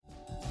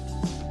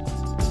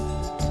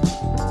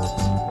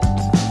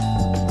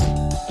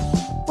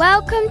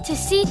Welcome to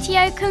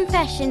CTO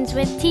Confessions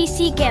with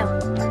TC Gill.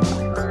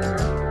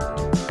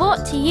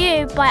 Brought to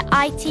you by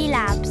IT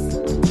Labs.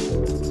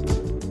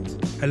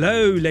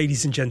 Hello,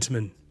 ladies and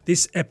gentlemen.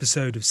 This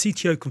episode of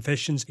CTO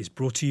Confessions is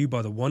brought to you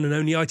by the one and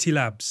only IT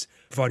Labs,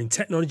 providing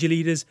technology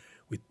leaders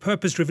with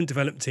purpose-driven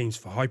development teams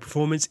for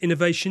high-performance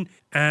innovation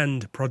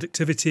and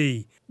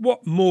productivity.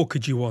 What more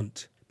could you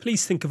want?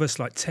 Please think of us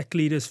like tech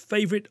leaders'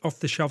 favourite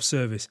off-the-shelf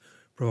service,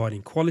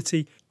 providing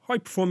quality,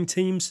 high-performing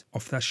teams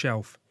off that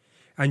shelf.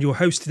 And your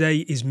host today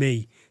is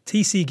me,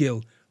 TC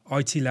Gill,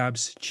 IT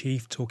Labs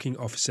Chief Talking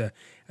Officer,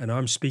 and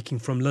I'm speaking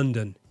from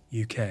London,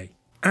 UK.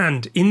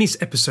 And in this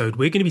episode,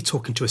 we're going to be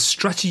talking to a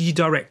strategy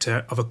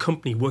director of a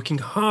company working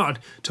hard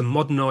to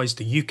modernise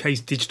the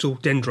UK's digital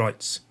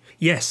dendrites.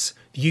 Yes,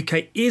 the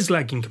UK is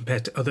lagging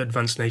compared to other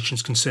advanced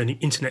nations concerning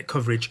internet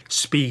coverage,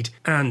 speed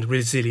and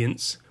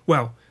resilience.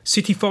 Well,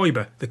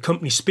 CityFibre, the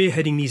company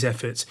spearheading these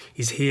efforts,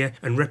 is here,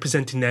 and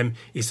representing them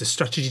is the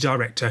strategy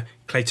director,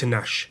 Clayton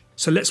Nash.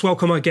 So let's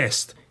welcome our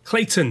guest.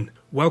 Clayton,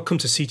 welcome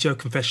to CTO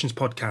Confessions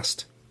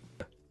podcast.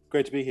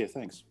 Great to be here,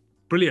 thanks.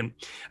 Brilliant.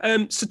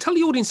 So tell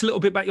the audience a little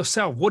bit about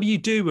yourself. What do you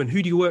do and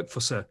who do you work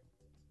for, sir?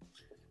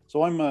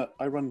 So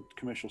I run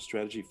commercial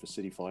strategy for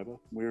CityFibre.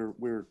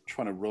 We're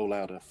trying to roll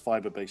out a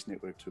fibre-based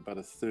network to about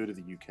a third of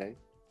the UK, and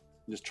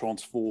just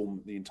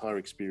transform the entire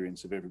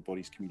experience of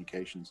everybody's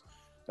communications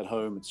at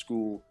home, at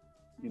school,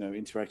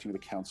 interacting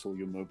with the council,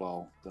 your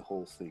mobile, the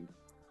whole thing.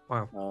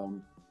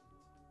 Wow.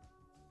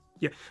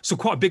 Yeah, so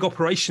quite a big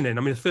operation then.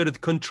 I mean, a third of the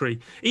country,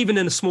 even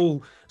in a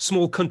small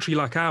country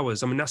like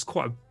ours, I mean, that's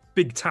quite a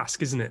big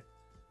task, isn't it?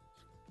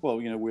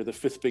 Well, we're the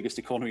fifth biggest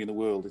economy in the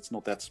world. It's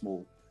not that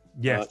small.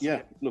 Yes.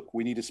 Look,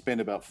 we need to spend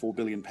about £4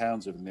 billion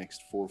over the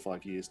next 4 or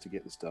 5 years to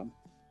get this done.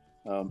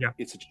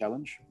 It's a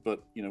challenge,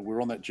 but,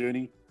 we're on that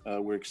journey.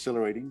 We're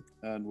accelerating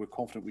and we're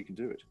confident we can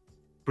do it.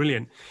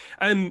 Brilliant.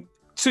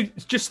 So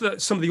just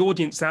some of the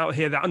audience out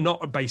here that are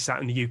not based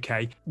out in the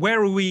UK,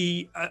 where are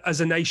we as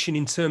a nation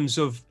in terms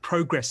of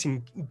progress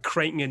in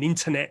creating an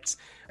internet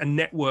and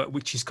network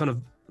which is kind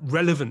of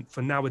relevant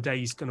for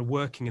nowadays kind of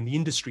working in the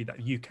industry that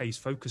the UK is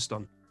focused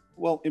on?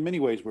 Well, in many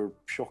ways, we're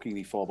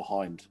shockingly far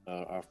behind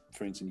our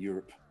friends in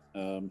Europe.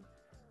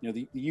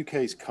 The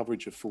UK's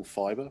coverage of full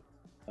fibre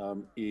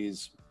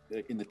is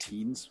in the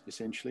teens,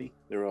 essentially.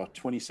 There are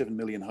 27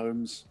 million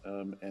homes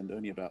and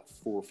only about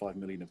 4 or 5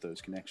 million of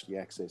those can actually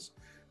access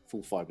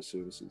full fibre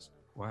services.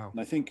 Wow.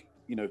 And I think,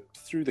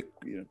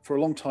 for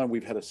a long time,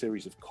 we've had a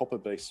series of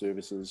copper-based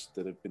services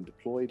that have been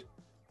deployed,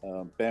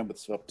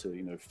 bandwidths of up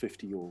to,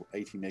 50 or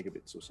 80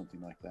 megabits or something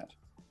like that.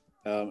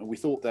 And we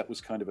thought that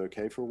was kind of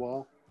okay for a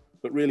while.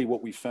 But really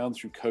what we found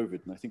through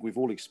COVID, and I think we've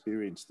all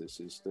experienced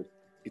this, is that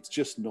it's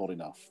just not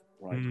enough,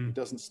 right? It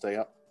doesn't stay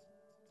up.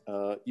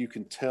 You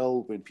can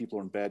tell when people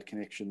are on bad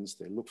connections,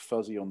 they look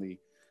fuzzy on the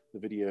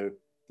video,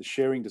 the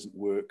sharing doesn't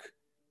work.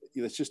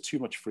 There's just too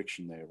much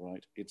friction there,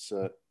 right? It's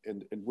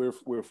and we're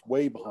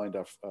way behind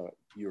our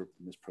Europe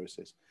in this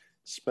process.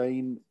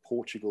 Spain,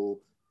 Portugal,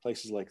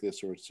 places like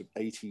this are at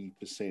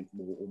 80%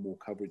 more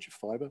coverage of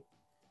fibre.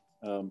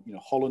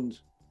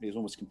 Holland is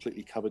almost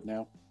completely covered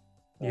now.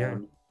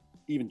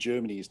 Even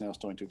Germany is now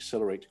starting to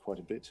accelerate quite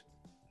a bit.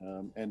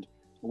 And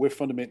we're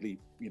fundamentally,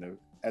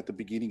 at the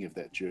beginning of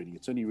that journey.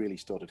 It's only really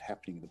started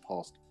happening in the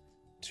past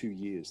 2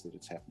 years that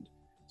it's happened.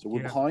 So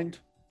we're behind.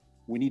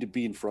 We need to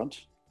be in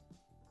front.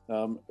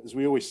 As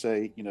we always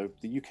say,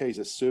 the UK is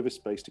a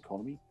service-based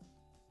economy.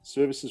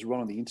 Services run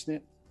on the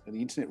internet, and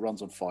the internet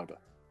runs on fibre,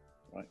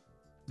 right?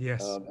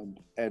 Yes.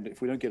 And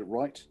if we don't get it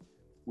right,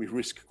 we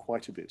risk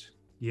quite a bit.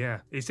 Yeah,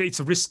 it's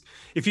a risk.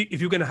 If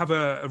you're going to have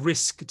a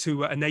risk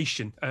to a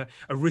nation,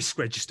 a risk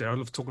register. I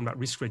love talking about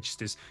risk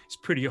registers. It's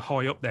pretty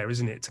high up there,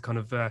 isn't it? To kind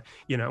of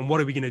and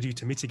what are we going to do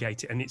to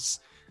mitigate it? And it's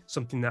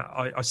something that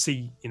I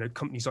see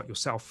companies like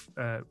yourself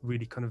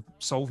really kind of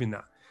solving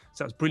that.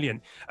 So that's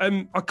brilliant. I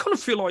kind of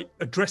feel like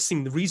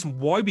addressing the reason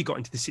why we got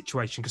into this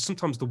situation, because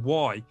sometimes the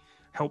why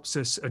helps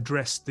us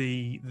address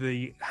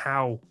the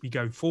how we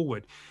go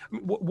forward. I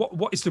mean,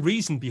 what is the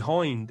reason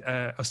behind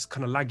us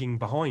kind of lagging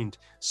behind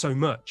so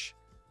much?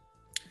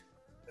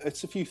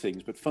 It's a few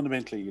things, but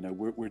fundamentally,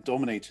 we're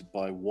dominated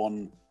by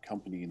one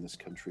company in this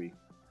country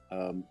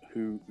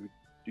who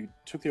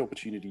took the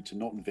opportunity to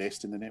not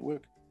invest in the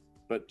network,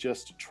 but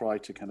just try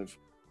to kind of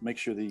make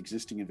sure the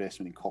existing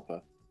investment in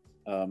copper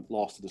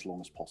lasted as long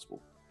as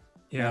possible.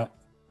 Yeah.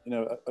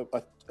 Now,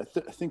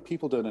 I think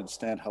people don't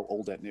understand how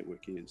old that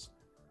network is.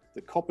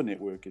 The copper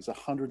network is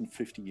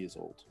 150 years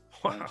old.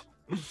 Wow.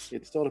 Right?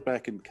 It started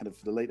back in kind of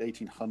the late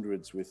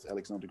 1800s with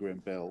Alexander Graham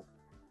Bell.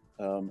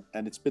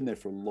 And it's been there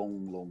for a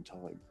long, long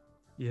time.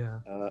 Yeah.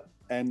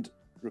 And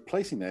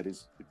replacing that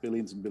is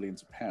billions and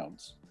billions of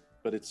pounds.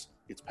 But it's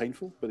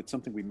painful, but it's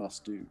something we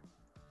must do.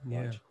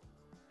 Yeah. Right?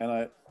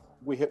 And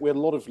we had a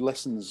lot of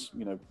lessons.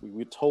 We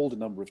were told a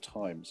number of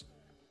times,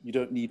 you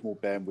don't need more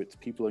bandwidth.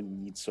 People only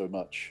need so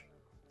much.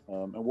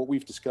 And what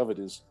we've discovered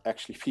is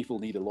actually people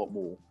need a lot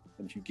more.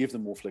 And if you give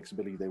them more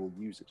flexibility, they will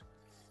use it.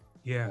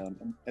 Yeah.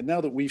 And now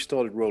that we've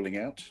started rolling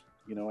out,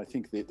 I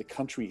think the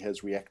country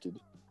has reacted,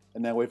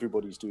 and now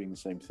everybody's doing the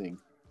same thing.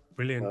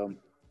 Brilliant.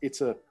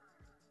 it's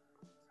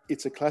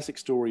a classic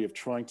story of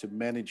trying to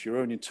manage your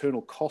own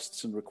internal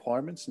costs and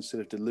requirements instead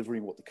of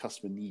delivering what the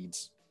customer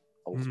needs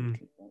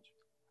ultimately.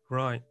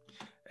 Right.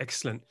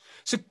 Excellent.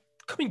 So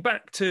coming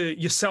back to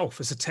yourself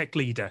as a tech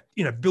leader,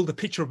 build a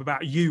picture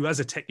about you as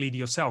a tech leader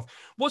yourself.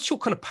 What's your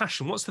kind of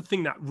passion? What's the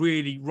thing that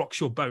really rocks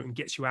your boat and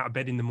gets you out of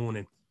bed in the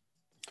morning?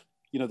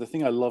 The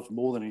thing I love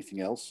more than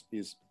anything else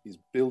is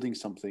building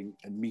something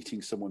and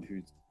meeting someone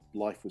whose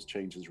life was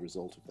changed as a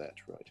result of that,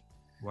 right?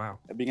 Wow.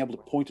 And being able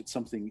to point at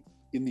something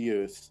in the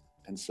earth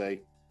and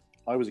say,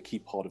 I was a key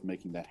part of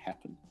making that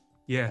happen.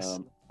 Yes.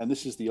 And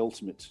this is the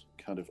ultimate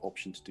kind of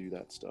option to do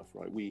that stuff,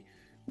 right? We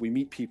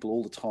meet people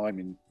all the time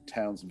in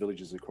towns and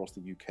villages across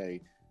the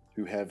UK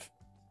who have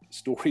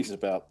stories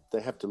about they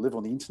have to live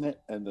on the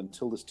internet, and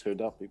until this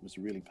turned up, it was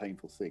a really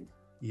painful thing.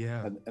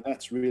 Yeah. And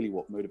that's really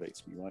what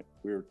motivates me, right?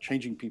 We're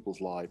changing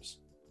people's lives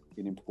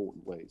in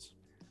important ways.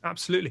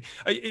 Absolutely.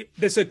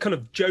 There's a kind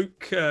of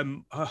joke,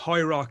 a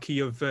hierarchy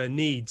of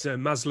needs,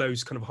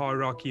 Maslow's kind of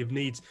hierarchy of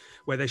needs,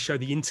 where they show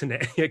the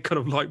internet kind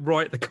of like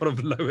right at the kind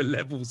of lower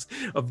levels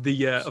of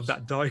the of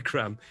that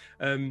diagram.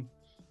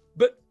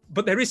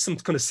 But there is some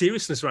kind of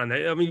seriousness around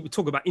that. I mean, we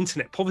talk about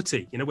internet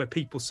poverty, where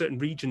people, certain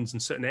regions and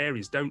certain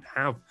areas don't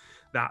have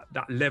that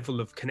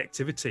level of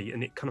connectivity,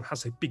 and it kind of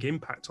has a big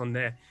impact on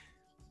their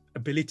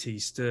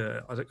abilities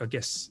to, I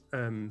guess,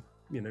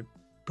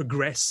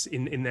 progress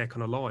in their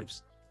kind of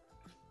lives.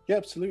 Yeah,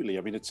 absolutely.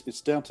 I mean,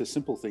 it's down to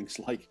simple things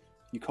like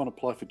you can't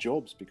apply for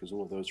jobs because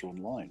all of those are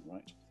online,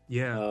 right?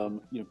 Yeah.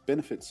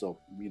 Benefits of,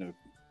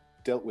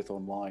 dealt with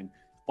online.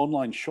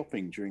 Online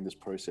shopping during this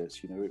process,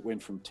 it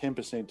went from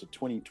 10% to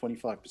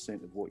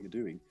 25% of what you're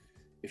doing.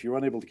 If you're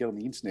unable to get on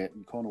the internet and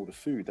you can't order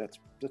food, that's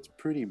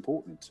pretty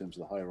important in terms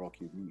of the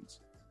hierarchy of needs.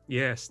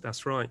 Yes,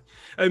 that's right.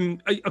 I'm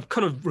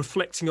kind of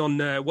reflecting on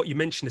what you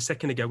mentioned a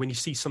second ago. When you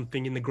see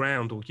something in the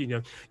ground, or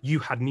you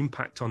had an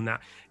impact on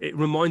that, it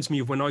reminds me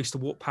of when I used to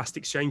walk past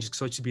exchanges,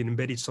 because I used to be an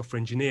embedded software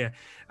engineer,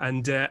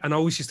 and I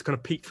always used to kind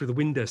of peek through the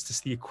windows to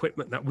see the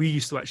equipment that we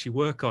used to actually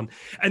work on.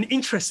 And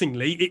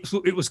interestingly,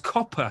 it was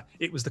copper.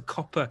 It was the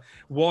copper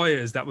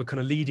wires that were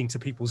kind of leading to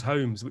people's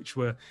homes, which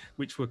were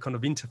kind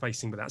of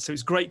interfacing with that. So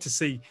it's great to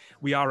see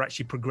we are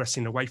actually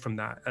progressing away from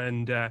that.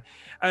 And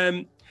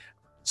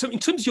so in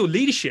terms of your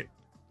leadership,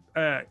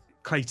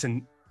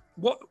 Clayton,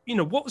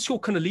 what's your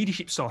kind of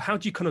leadership style? How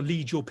do you kind of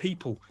lead your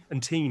people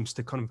and teams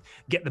to kind of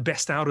get the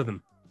best out of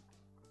them?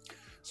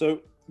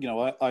 So,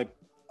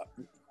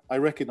 I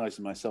recognize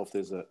in myself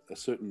there's a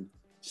certain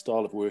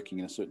style of working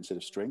and a certain set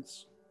of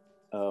strengths,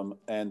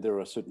 and there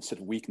are a certain set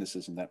of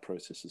weaknesses in that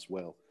process as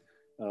well.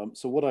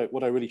 So what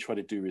I really try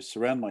to do is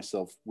surround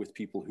myself with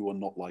people who are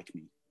not like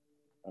me.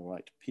 All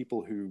right,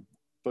 people who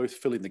both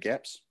fill in the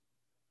gaps,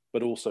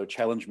 but also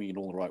challenge me in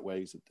all the right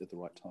ways at the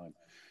right time.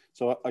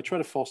 So I try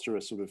to foster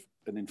a sort of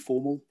an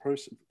informal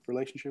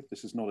relationship.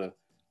 This is not a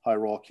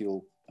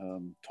hierarchical,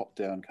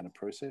 top-down kind of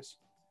process.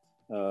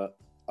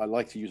 I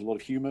like to use a lot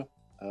of humor.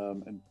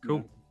 And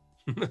cool.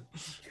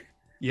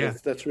 Yeah,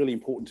 that's really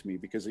important to me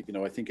because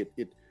I think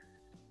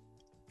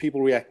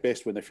people react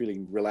best when they're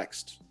feeling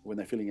relaxed, when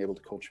they're feeling able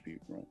to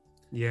contribute, right?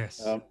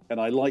 Yes.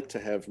 And I like to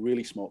have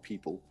really smart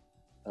people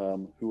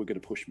who are going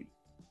to push me.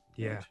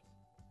 Yeah. Right?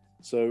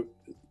 So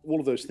all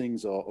of those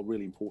things are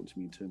really important to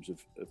me in terms of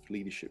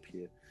leadership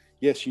here.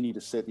 Yes, you need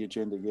to set the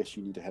agenda. Yes,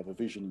 you need to have a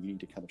vision. You need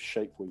to kind of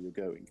shape where you're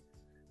going.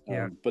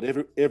 Yeah. But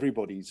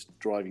everybody's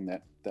driving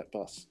that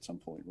bus at some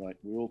point, right?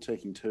 We're all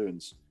taking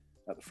turns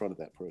at the front of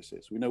that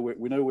process. We know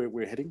where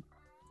we're heading,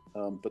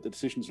 but the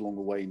decisions along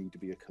the way need to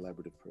be a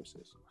collaborative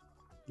process.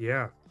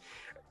 Yeah.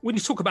 When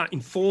you talk about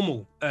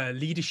informal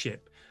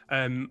leadership,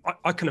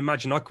 I can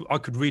imagine I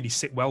could really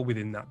sit well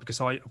within that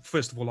because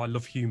first of all, I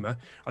love humor.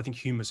 I think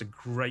humor is a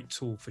great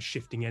tool for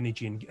shifting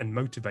energy and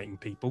motivating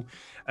people.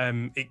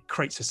 It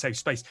creates a safe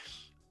space.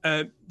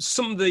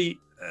 Some of the,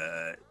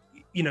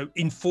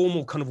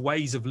 informal kind of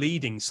ways of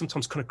leading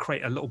sometimes kind of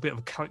create a little bit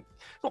of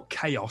not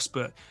chaos,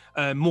 but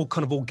more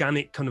kind of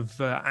organic kind of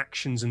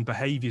actions and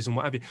behaviors and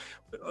what have you.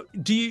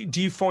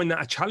 Do you find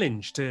that a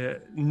challenge to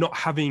not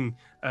having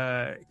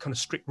kind of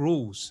strict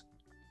rules?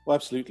 Well,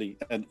 absolutely.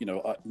 And,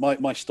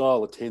 my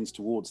style tends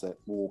towards that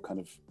more kind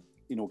of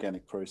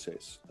inorganic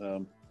process.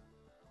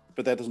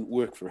 But that doesn't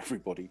work for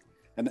everybody.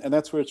 And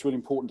that's where it's really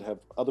important to have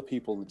other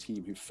people in the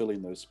team who fill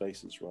in those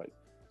spaces, right?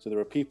 So there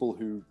are people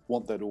who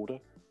want that order.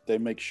 They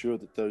make sure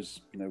that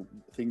those,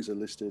 things are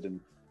listed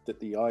and that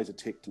the I's are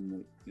ticked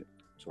and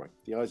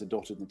the I's are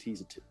dotted and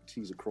the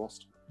T's are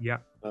crossed. Yeah.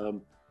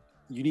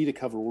 You need to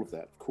cover all of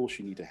that. Of course,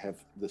 you need to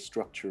have the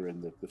structure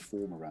and the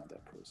form around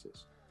that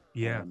process.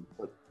 Yeah.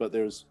 But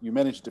you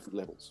manage different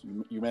levels.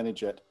 You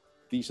manage at,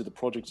 these are the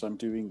projects I'm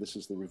doing, this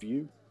is the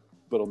review.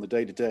 But on the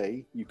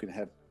day-to-day, you can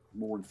have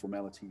more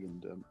informality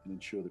and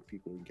ensure that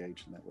people are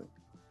engaged in that way.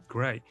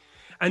 Great.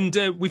 And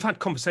we've had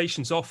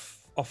conversations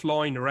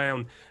offline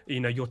around,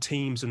 your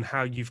teams and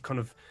how you've kind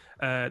of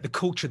the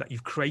culture that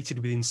you've created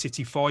within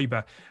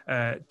CityFibre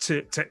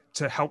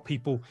to help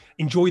people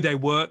enjoy their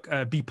work,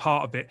 be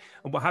part of it,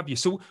 and what have you.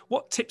 So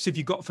what tips have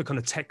you got for kind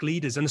of tech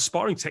leaders and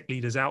aspiring tech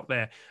leaders out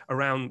there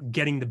around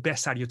getting the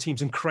best out of your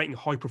teams and creating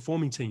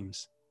high-performing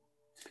teams?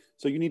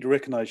 So you need to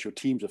recognize your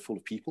teams are full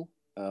of people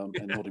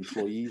and not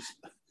employees.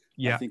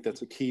 Yeah. I think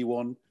that's a key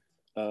one.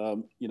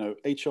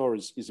 HR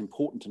is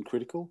important and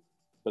critical,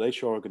 but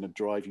HR are going to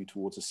drive you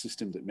towards a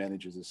system that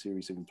manages a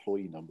series of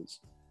employee numbers.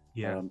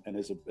 Yeah. And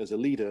as a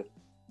leader,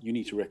 you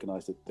need to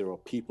recognize that there are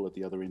people at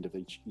the other end of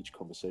each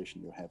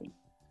conversation you're having.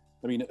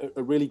 I mean,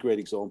 a really great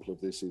example of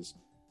this is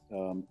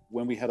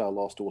when we had our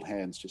last all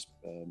hands just,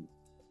 at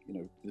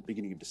the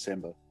beginning of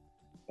December,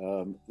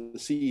 the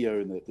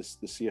CEO and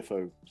the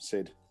CFO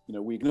said,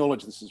 we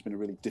acknowledge this has been a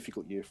really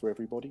difficult year for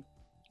everybody.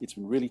 It's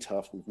been really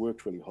tough. We've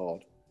worked really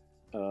hard.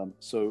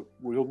 So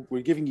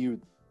we're giving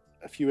you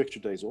a few extra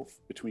days off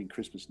between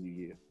Christmas and New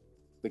Year.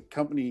 The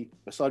company,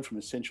 aside from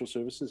essential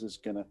services, is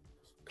going to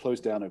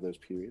close down over those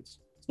periods.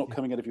 It's not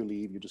coming out of your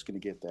leave. You're just going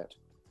to get that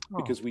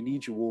because we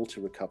need you all to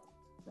recover,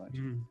 right?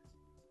 Mm.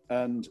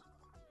 And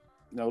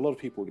a lot of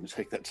people are going to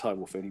take that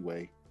time off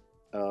anyway.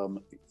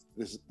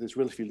 There's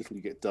relatively little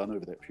you get done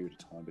over that period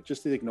of time, but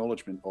just the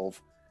acknowledgement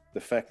of the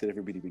fact that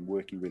everybody had been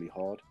working really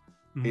hard,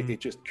 it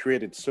just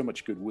created so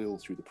much goodwill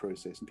through the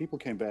process. And people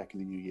came back in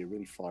the new year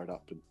really fired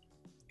up and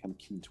kind of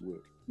keen to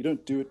work. You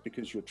don't do it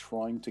because you're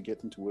trying to get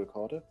them to work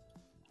harder.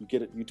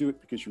 You do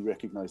it because you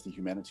recognize the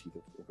humanity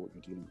of what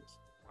you're dealing with.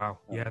 Wow.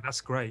 Yeah,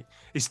 that's great.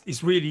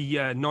 It's really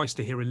nice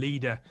to hear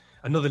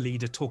another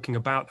leader talking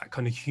about that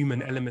kind of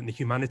human element, the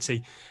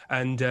humanity,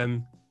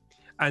 and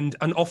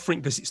offering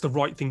because it's the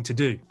right thing to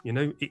do.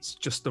 It's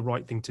just the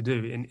right thing to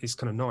do, and it's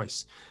kind of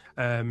nice.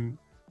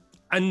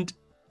 And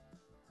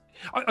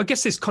I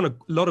guess there's kind of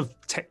a lot of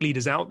tech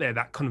leaders out there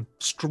that kind of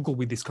struggle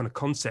with this kind of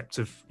concept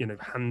of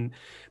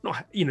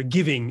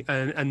giving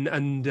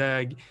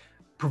and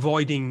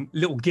providing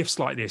little gifts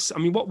like this. I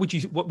mean, what would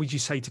you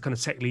say to kind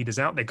of tech leaders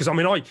out there? Because I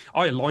mean,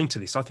 I align to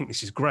this. I think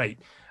this is great,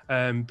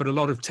 but a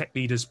lot of tech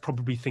leaders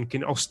probably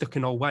thinking, stuck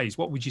in old ways.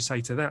 What would you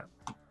say to that?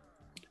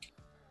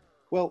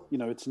 Well,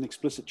 it's an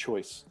explicit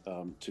choice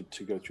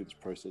to go through this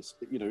process.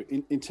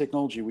 In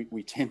technology,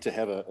 we tend to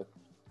have a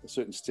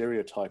certain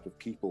stereotype of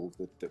people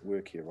that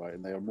work here, right?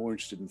 And they are more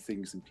interested in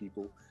things than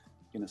people,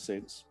 in a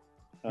sense.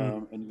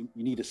 And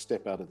you need to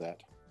step out of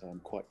that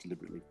quite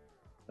deliberately.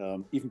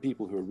 Even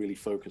people who are really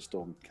focused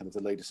on kind of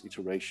the latest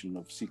iteration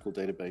of SQL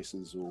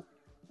databases or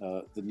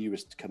the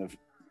newest kind of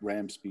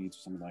RAM speeds or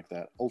something like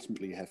that,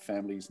 ultimately have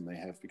families and they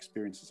have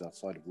experiences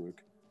outside of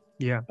work.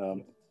 Yeah.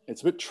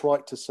 It's a bit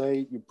trite to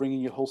say you're bringing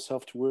your whole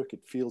self to work.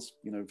 It feels,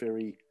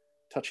 very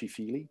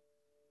touchy-feely.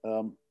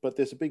 But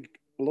there's a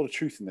lot of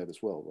truth in that as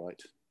well,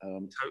 right?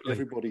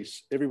 Totally.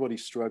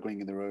 Everybody's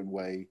struggling in their own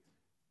way,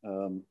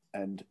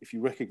 and if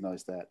you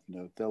recognize that,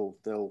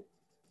 they'll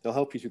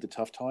help you through the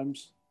tough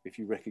times. If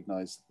you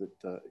recognize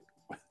that,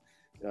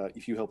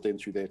 if you help them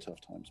through their tough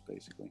times,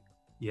 basically.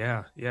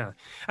 Yeah.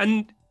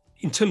 And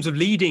in terms of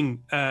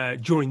leading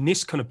during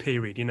this kind of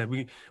period,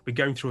 we're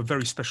going through a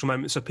very special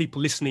moment. So people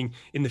listening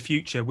in the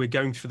future, we're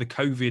going through the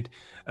COVID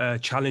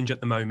challenge at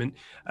the moment.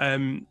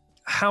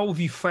 How have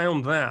you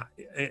found that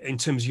in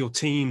terms of your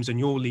teams and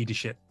your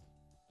leadership?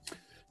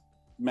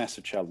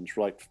 Massive challenge,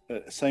 right?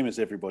 Same as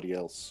everybody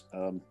else.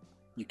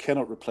 You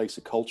cannot replace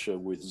a culture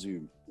with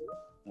Zoom,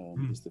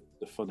 is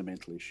the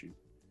fundamental issue.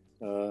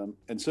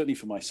 And certainly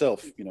for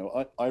myself,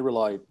 I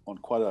rely on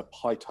quite a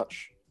high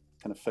touch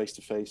kind of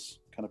face-to-face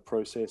kind of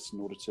process in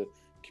order to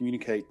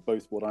communicate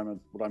both what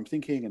I'm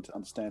thinking and to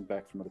understand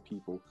back from other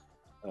people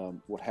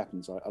what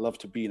happens. I love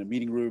to be in a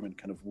meeting room and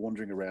kind of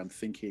wandering around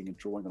thinking and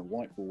drawing on a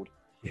whiteboard.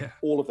 Yeah.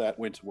 All of that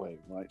went away,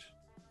 right?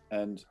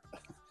 And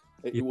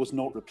it was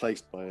not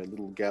replaced by a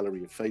little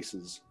gallery of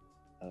faces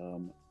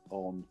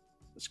on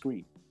the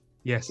screen.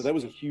 Yes. So that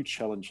was a huge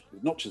challenge,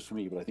 not just for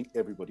me, but I think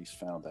everybody's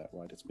found that,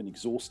 right? It's been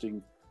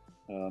exhausting,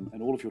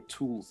 and all of your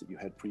tools that you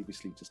had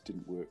previously just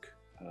didn't work.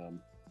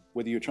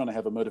 Whether you're trying to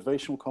have a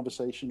motivational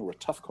conversation or a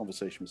tough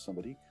conversation with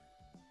somebody,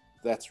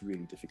 that's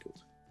really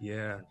difficult.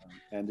 Yeah.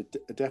 And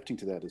adapting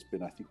to that has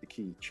been, I think, the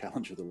key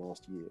challenge of the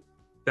last year.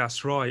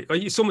 That's right.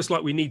 It's almost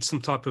like we need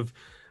some type of,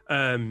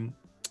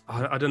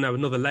 I don't know,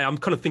 another layer. I'm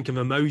kind of thinking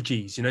of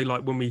emojis,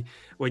 like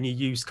when you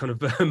use kind of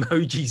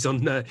emojis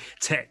on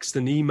text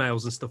and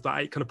emails and stuff like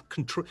that, it kind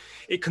of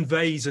it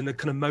conveys a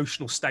kind of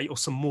emotional state or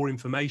some more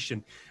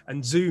information.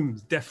 And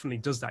Zoom definitely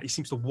does that. It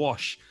seems to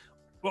wash.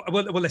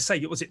 Well, let's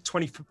say, was it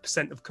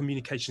 20% of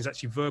communication is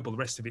actually verbal, the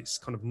rest of it's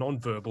kind of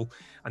non-verbal,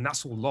 and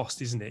that's all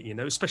lost, isn't it?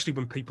 Especially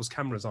when people's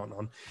cameras aren't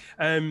on.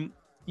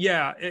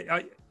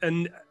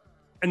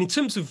 And in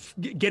terms of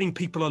getting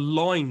people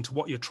aligned to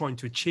what you're trying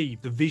to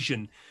achieve, the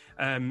vision,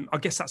 I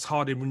guess that's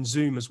harder in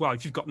Zoom as well.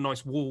 If you've got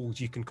nice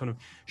walls, you can kind of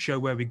show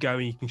where we're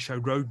going, you can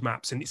show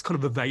roadmaps, and it's kind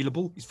of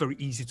available. It's very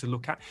easy to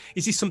look at.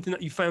 Is this something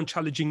that you found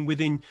challenging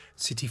within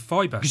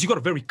CityFibre? Because you've got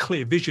a very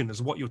clear vision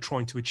as what you're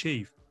trying to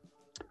achieve.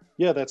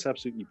 Yeah, that's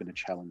absolutely been a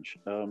challenge.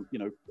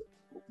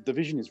 The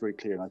vision is very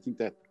clear, and I think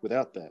that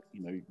without that,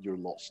 you're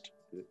lost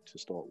to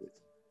start with.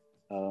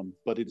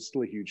 but it is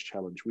still a huge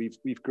challenge.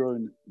 We've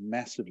grown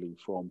massively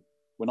from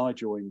when I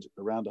joined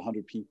around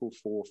 100 people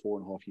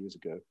 4.5 years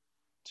ago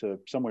to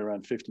somewhere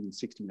around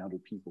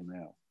 1,600 people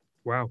now.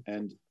 Wow.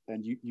 And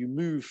you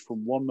move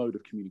from one mode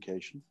of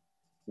communication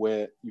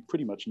where you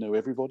pretty much know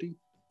everybody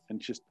and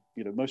just,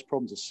 most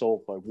problems are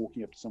solved by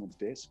walking up to someone's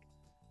desk,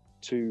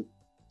 to,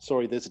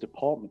 sorry, there's a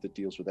department that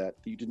deals with that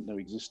you didn't know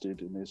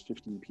existed, and there's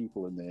 15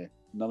 people in there,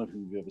 none of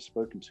whom you've ever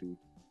spoken to,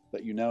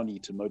 that you now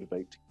need to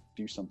motivate to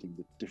do something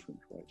that's different,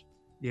 right?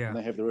 Yeah. And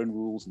they have their own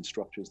rules and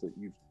structures that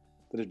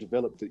have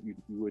developed that you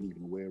weren't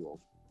even aware of.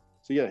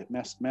 So yeah,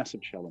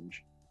 massive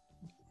challenge.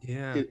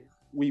 Yeah.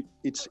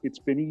 It's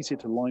been easier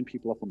to line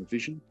people up on the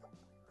vision.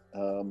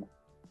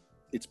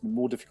 It's been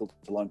more difficult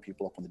to line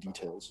people up on the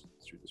details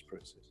through this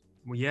process.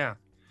 Well, yeah.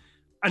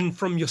 And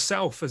from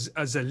yourself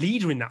as a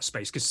leader in that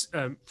space, because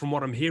from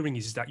what I'm hearing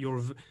is that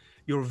you're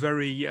a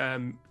very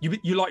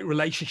you like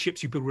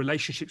relationships. You build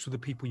relationships with the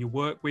people you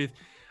work with,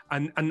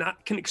 and that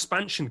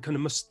expansion kind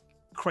of must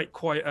create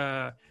quite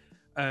a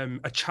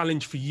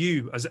challenge for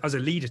you as a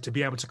leader to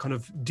be able to kind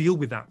of deal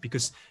with that,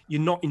 because you're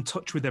not in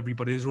touch with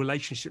everybody. Those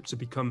relationships have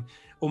become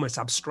almost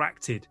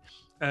abstracted.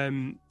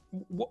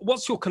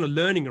 What's your kind of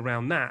learning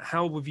around that?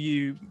 How have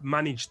you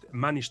managed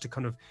to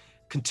kind of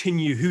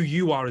continue who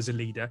you are as a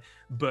leader,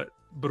 but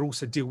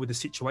also deal with the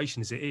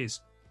situation as it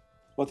is?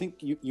 Well, I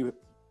think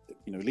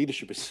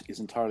leadership is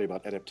entirely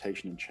about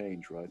adaptation and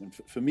change, right? And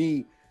for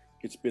me,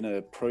 it's been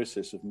a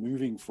process of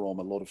moving from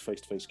a lot of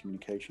face-to-face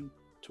communication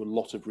to a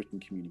lot of written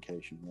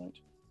communication, right?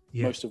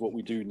 Yeah. Most of what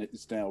we do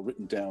is now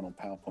written down on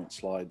PowerPoint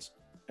slides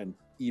and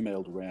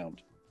emailed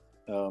around.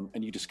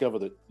 And you discover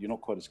that you're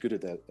not quite as good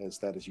at that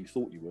as you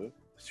thought you were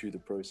through the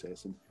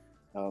process. And,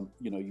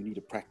 you need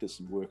to practice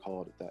and work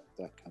hard at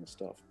that kind of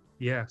stuff.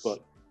 Yes. But,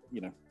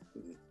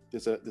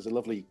 there's a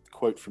lovely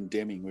quote from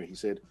Deming where he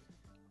said,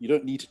 you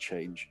don't need to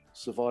change.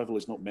 Survival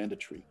is not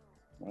mandatory,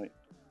 right?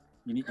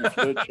 If you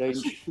don't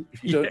change,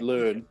 if you don't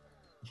learn,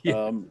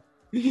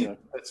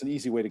 that's an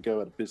easy way to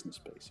go out of business,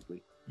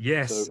 basically.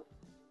 Yes. So,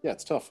 yeah,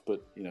 it's tough,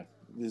 but,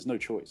 there's no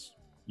choice.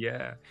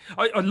 Yeah.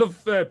 I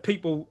love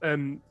people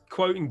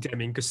quoting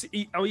Deming, because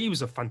he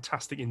was a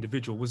fantastic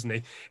individual, wasn't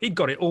he? He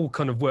got it all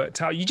kind of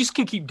worked out. You just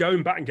can keep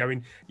going back and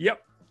going,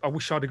 yep, I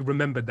wish I'd have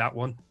remembered that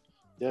one.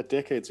 Yeah,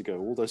 decades ago,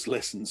 all those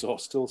lessons are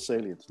still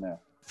salient now.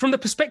 From the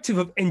perspective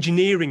of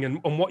engineering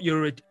and what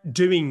you're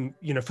doing,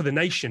 for the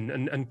nation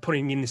and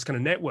putting in this kind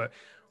of network,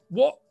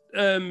 what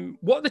are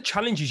the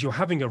challenges you're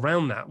having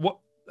around that?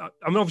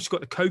 Obviously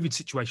got the COVID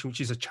situation,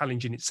 which is a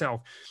challenge in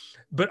itself,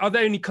 but are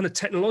there any kind of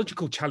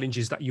technological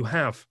challenges that you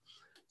have?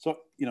 So,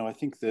 I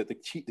think that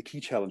the key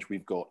challenge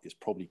we've got is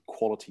probably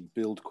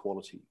build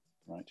quality,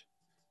 right?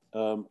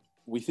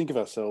 We think of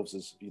ourselves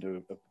as,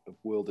 a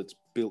world that's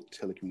built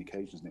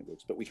telecommunications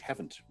networks, but we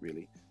haven't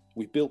really.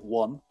 We built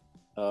one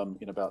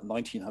in about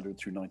 1900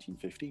 through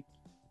 1950,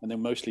 and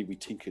then mostly we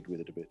tinkered with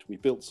it a bit. We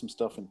built some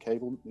stuff in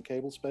the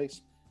cable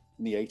space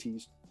in the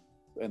 80s,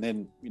 and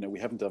then, we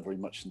haven't done very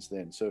much since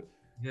then. So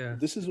yeah,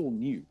 this is all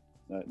new,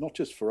 not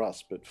just for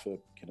us, but for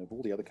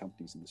all the other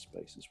companies in this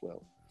space as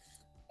well.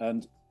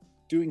 And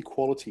doing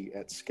quality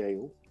at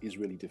scale is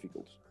really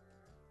difficult,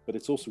 but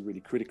it's also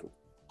really critical,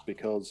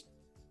 because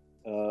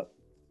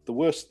the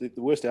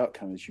worst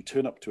outcome is you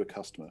turn up to a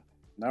customer.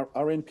 And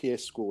our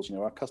NPS scores,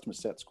 our customer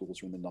sat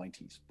scores are in the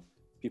 90s.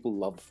 People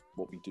love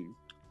what we do.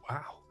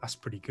 Wow, that's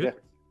pretty good.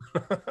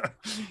 Yeah.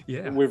 Yeah.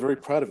 And we're very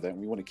proud of that, and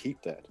we want to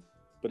keep that.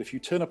 But if you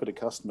turn up at a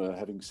customer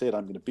having said,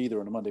 I'm going to be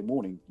there on a Monday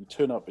morning, you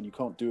turn up and you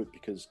can't do it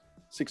because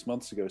 6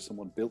 months ago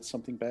someone built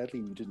something badly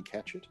and you didn't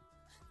catch it,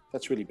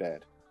 that's really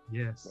bad.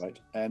 Yes. Right.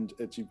 And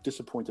you've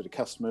disappointed a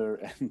customer,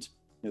 and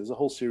there's a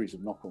whole series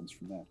of knock-ons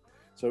from that.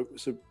 So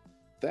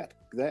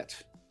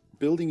that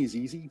building is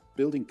easy,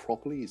 building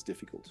properly is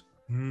difficult.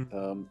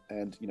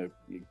 And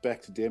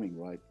back to Deming,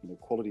 right?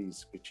 Quality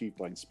is achieved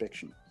by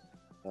inspection,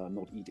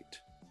 not edict.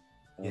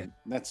 Yeah.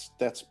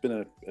 That's been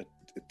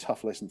a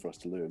tough lesson for us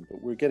to learn,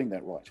 but we're getting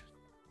that right.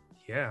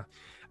 Yeah.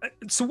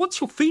 So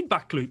what's your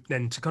feedback loop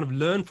then to kind of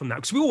learn from that?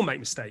 Because we all make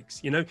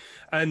mistakes,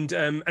 and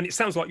it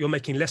sounds like you're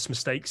making less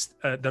mistakes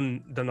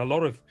than a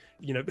lot of,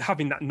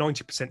 having that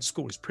 90%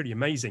 score is pretty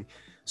amazing.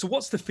 So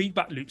what's the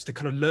feedback loops to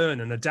kind of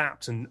learn and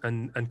adapt and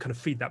kind of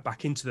feed that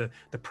back into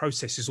the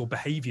processes or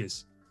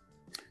behaviors?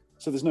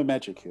 So there's no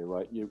magic here,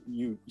 right?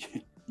 You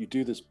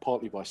do this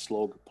partly by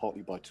slog,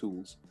 partly by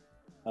tools,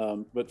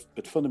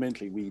 but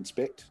fundamentally we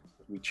inspect,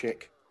 we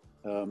check,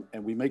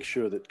 and we make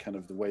sure that kind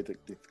of the way that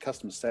the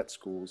customer sat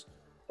scores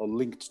are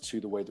linked to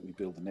the way that we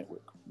build the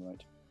network,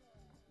 right?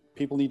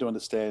 People need to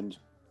understand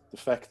the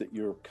fact that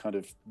you're kind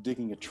of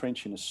digging a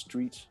trench in a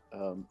street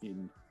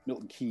in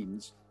Milton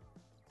Keynes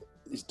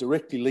is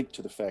directly linked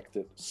to the fact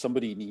that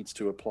somebody needs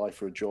to apply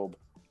for a job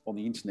on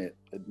the internet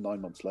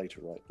 9 months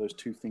later, right? Those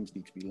two things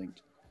need to be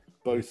linked,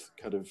 both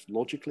kind of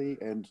logically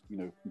and,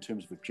 in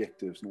terms of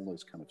objectives and all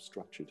those kind of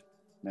structured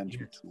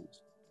management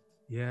tools.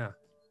 Yeah.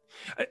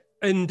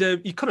 And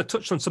you kind of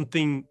touched on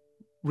something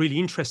really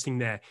interesting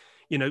there.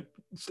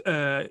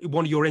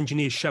 One of your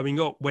engineers showing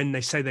up when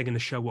they say they're going to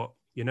show up,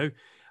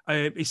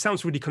 it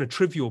sounds really kind of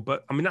trivial,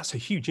 but I mean, that's a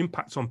huge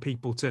impact on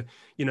people to,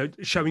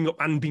 showing up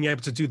and being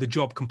able to do the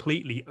job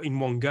completely in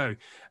one go.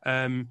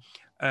 And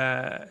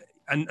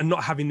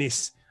not having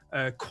this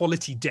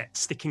quality debt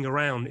sticking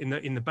around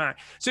in the back.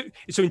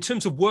 So in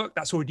terms of work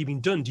that's already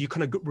been done, do you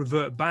kind of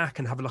revert back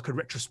and have like a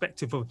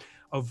retrospective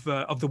of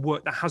the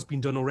work that has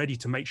been done already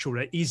to make sure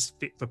it is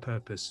fit for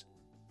purpose?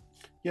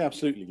 Yeah,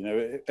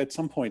 absolutely. At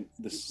some point,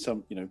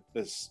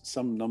 there's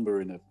some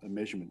number in a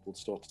measurement will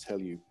start to tell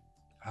you,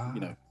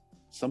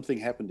 something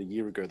happened a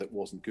year ago that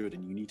wasn't good,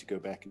 and you need to go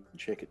back and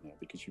check it now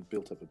because you've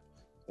built up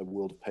a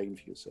world of pain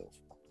for yourself.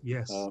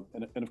 Yes.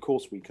 And of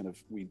course, we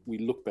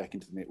look back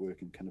into the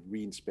network and kind of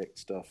re-inspect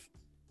stuff.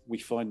 We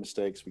find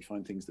mistakes, we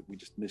find things that we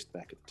just missed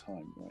back at the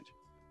time, right?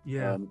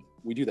 Yeah.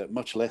 We do that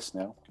much less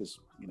now because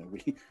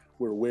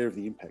we're aware of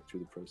the impact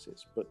through the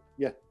process. But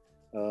yeah,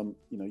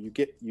 you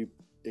get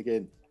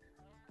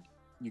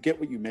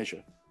what you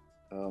measure.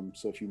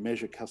 So if you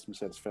measure customer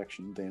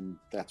satisfaction, then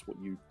that's what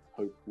you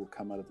hope will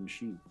come out of the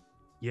machine.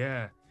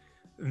 Yeah.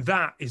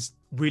 That is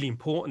really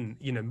important,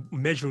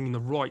 measuring the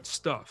right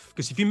stuff.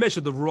 Because if you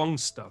measure the wrong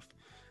stuff,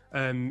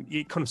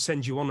 it kind of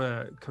sends you on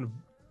a kind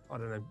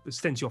of, it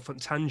sends you off on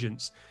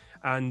tangents.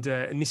 And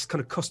this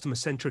kind of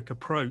customer-centric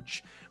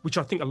approach, which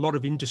I think a lot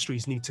of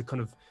industries need to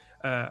kind of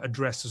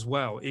address as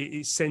well,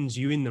 it sends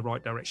you in the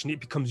right direction.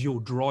 It becomes your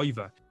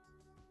driver.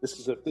 This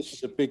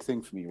is a big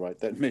thing for me, right?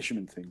 That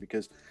measurement thing,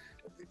 because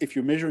if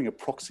you're measuring a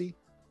proxy,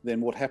 then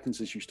what happens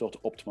is you start to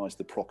optimize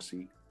the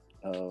proxy.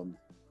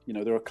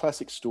 There are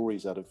classic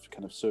stories out of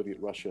kind of Soviet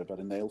Russia about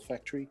a nail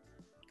factory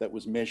that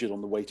was measured on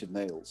the weight of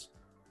nails.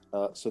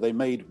 So they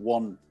made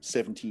one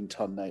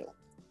 17-ton nail.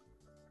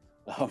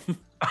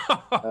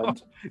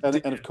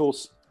 And of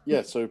course,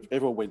 yeah, so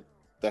everyone went,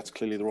 that's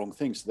clearly the wrong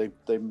thing. So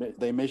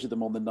they measured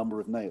them on the number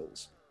of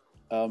nails.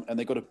 And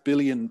they got 1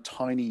 billion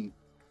tiny,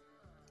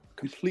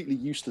 completely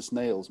useless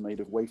nails made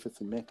of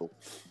wafer-thin metal.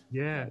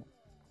 Yeah.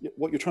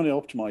 What you're trying to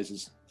optimize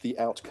is the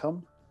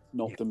outcome,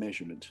 not the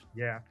measurement.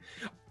 Yeah.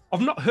 I've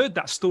not heard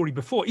that story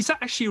before. Is that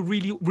actually a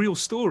really real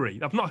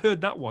story? I've not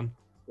heard that one.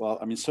 Well,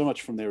 I mean, so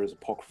much from there is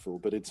apocryphal,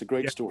 but it's a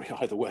great story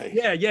either way.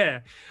 Yeah.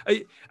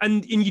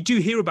 And you do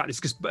hear about this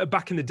because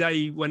back in the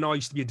day when I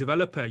used to be a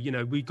developer,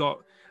 we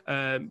had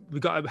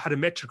a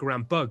metric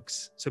around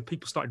bugs. So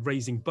people started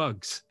raising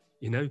bugs,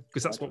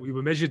 because that's what we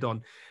were measured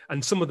on.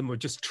 And some of them were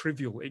just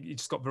trivial. It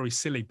just got very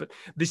silly. But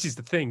this is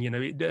the thing,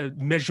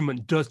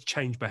 measurement does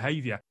change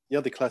behavior. The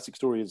other classic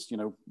story is,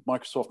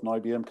 Microsoft and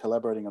IBM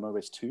collaborating on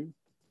OS 2.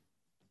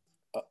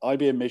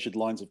 IBM measured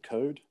lines of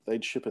code.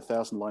 They'd ship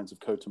 1,000 lines of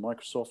code to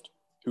Microsoft,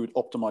 who would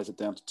optimize it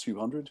down to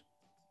 200.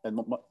 And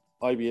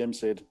IBM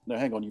said, no,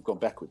 hang on, you've gone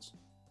backwards.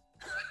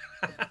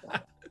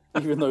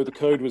 Even though the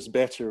code was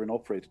better and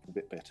operated a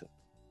bit better.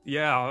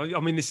 Yeah, I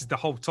mean, this is the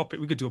whole topic.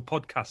 We could do a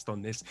podcast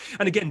on this.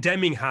 And again,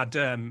 Deming had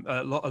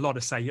a lot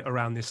to say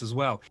around this as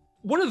well.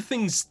 One of the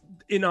things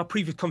in our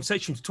previous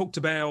conversations we talked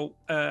about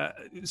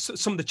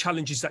some of the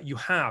challenges that you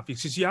have,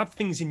 because you have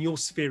things in your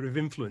sphere of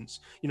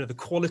influence, the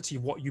quality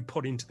of what you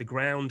put into the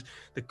ground,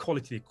 the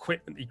quality of the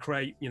equipment you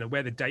create,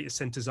 where the data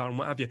centers are and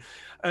what have you.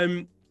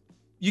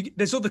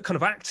 There's other kind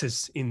of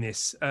actors in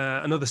this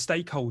and other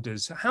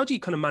stakeholders. How do you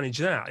kind of manage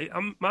that?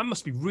 That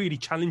must be really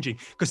challenging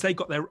because they've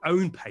got their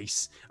own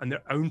pace and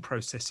their own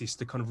processes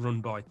to kind of run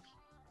by.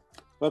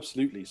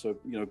 Absolutely. So,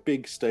 a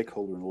big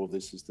stakeholder in all of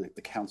this is the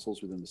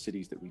councils within the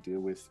cities that we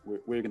deal with.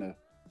 We're going to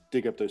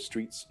dig up those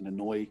streets and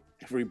annoy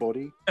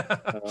everybody.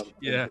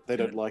 Yeah. They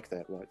don't like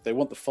that, right? They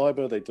want the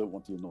fiber, they don't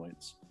want the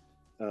annoyance.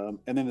 And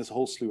then there's a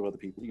whole slew of other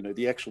people,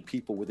 the actual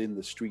people within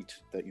the street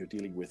that you're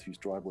dealing with, whose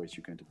driveways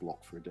you're going to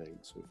block for a day and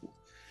so forth.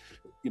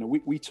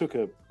 We took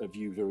a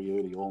view very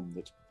early on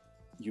that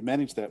you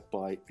manage that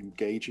by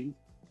engaging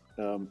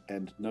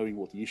and knowing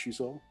what the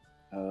issues are.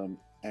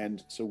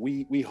 And so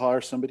we hire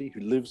somebody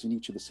who lives in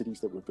each of the cities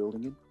that we're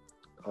building in.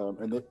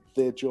 And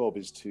their job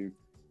is to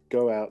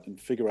go out and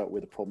figure out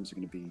where the problems are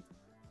going to be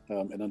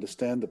and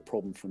understand the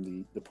problem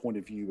from the point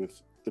of view of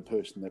the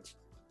person that's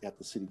at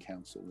the city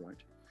council, right?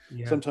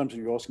 Yeah. Sometimes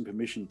you're asking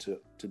permission to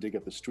dig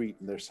up a street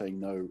and they're saying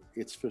no,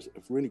 it's for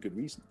a really good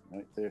reason,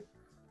 right?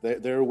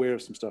 They're aware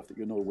of some stuff that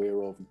you're not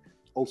aware of. And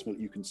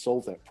ultimately, you can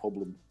solve that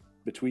problem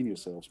between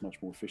yourselves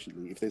much more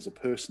efficiently if there's a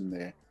person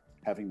there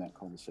having that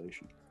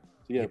conversation.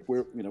 So yeah,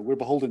 we're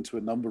beholden to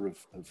a number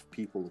of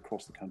people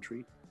across the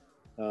country,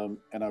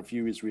 and our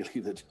view is really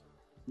that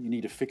you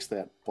need to fix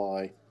that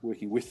by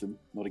working with them,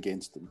 not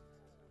against them.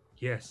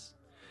 Yes,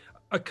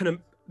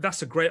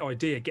 that's a great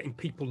idea. Getting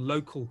people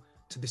local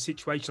to the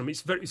situation. I mean,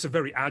 it's a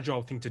very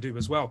agile thing to do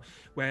as well,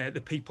 where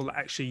the people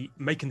actually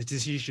making the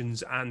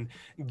decisions and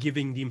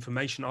giving the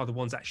information are the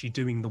ones actually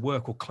doing the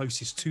work or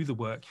closest to the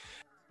work.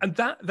 And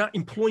that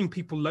employing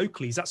people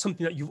locally, is that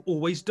something that you've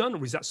always done,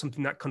 or is that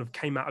something that kind of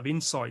came out of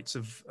insights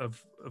of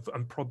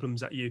and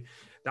problems that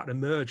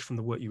emerged from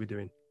the work you were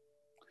doing?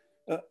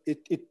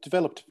 It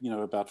developed,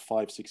 about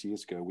 5-6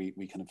 years ago.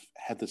 We kind of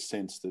had the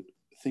sense that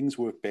things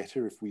work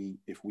better if we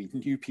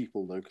knew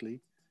people locally.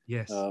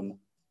 Yes.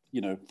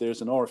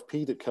 There's an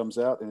RFP that comes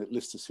out and it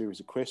lists a series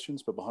of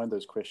questions, but behind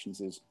those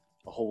questions is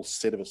a whole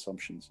set of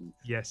assumptions, and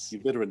Yes. you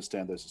better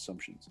understand those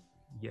assumptions.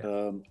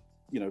 Yeah.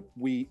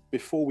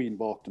 Before we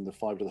embarked on the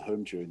fiber to the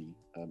home journey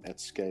at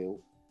scale,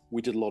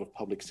 we did a lot of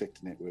public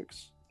sector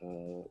networks.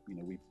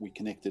 We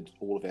connected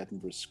all of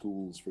Edinburgh's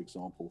schools, for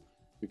example.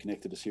 We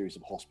connected a series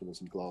of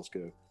hospitals in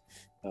Glasgow.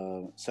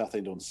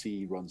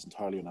 Southend-on-Sea runs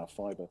entirely on our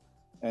fiber.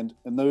 And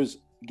those,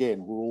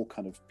 again, were all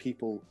kind of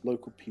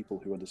local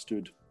people who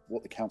understood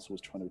what the council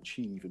was trying to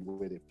achieve and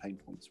where their pain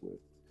points were.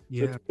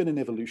 Yeah. So it's been an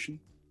evolution,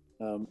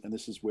 and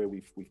this is where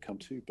we've come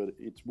to, but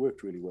it's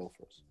worked really well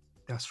for us.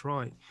 That's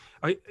right.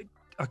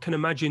 I can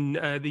imagine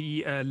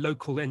the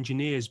local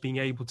engineers being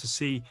able to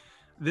see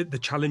the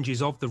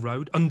challenges of the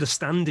road,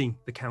 understanding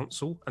the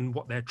council and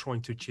what they're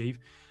trying to achieve,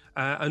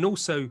 and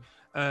also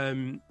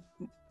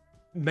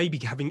maybe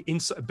having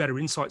better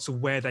insights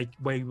of where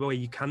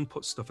you can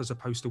put stuff as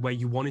opposed to where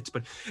you want it.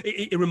 But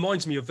it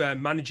reminds me of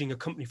managing a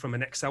company from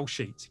an Excel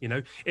sheet.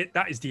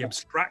 That is the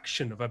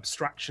abstraction of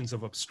abstractions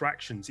of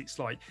abstractions. It's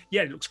like,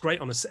 yeah, it looks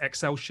great on an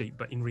Excel sheet,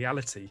 but in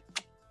reality,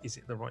 is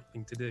it the right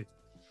thing to do?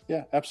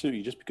 Yeah,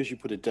 absolutely. Just because you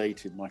put a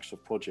date in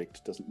Microsoft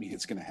Project doesn't mean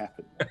it's going to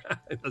happen.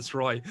 That's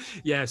right.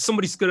 Yeah,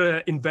 somebody's going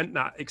to invent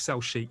that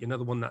Excel sheet,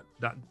 the one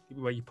that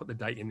where you put the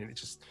date in, and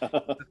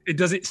it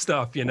does its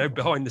stuff,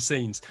 behind the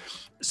scenes.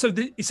 So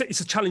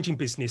it's a challenging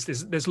business.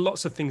 There's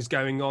lots of things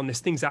going on. There's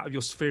things out of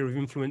your sphere of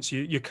influence.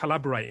 You're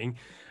collaborating.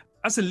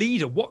 As a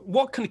leader,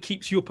 what kind of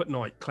keeps you up at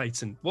night,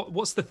 Clayton?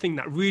 What's the thing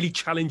that really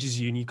challenges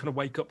you, and you kind of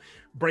wake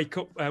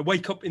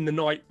up in the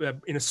night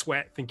in a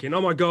sweat, thinking,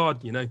 "Oh my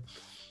God,"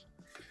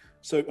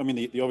 So, I mean,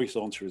 the obvious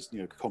answer is,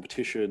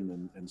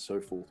 competition and so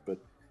forth. But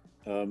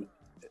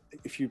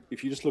if you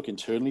just look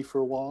internally for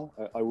a while,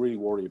 I really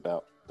worry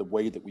about the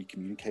way that we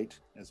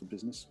communicate as a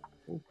business.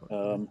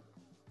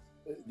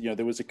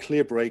 There was a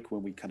clear break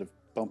when we kind of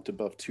bumped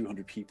above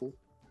 200 people,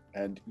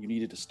 and you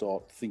needed to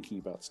start thinking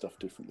about stuff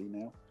differently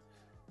now.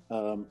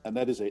 And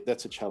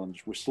that's a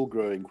challenge. We're still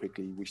growing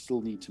quickly. We still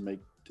need to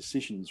make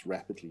decisions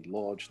rapidly,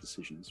 large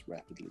decisions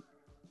rapidly.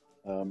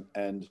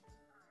 And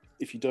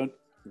if you don't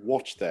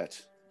watch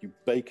that, you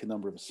bake a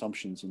number of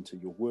assumptions into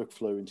your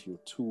workflow, into your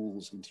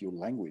tools, into your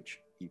language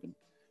even,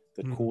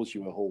 that cause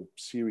you a whole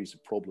series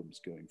of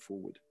problems going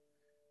forward.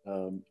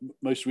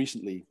 Most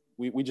recently,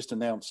 we just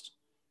announced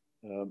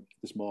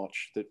this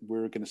March that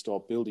we're going to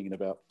start building in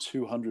about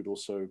 200 or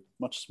so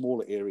much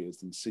smaller areas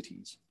than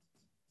cities.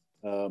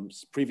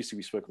 Previously,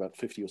 we spoke about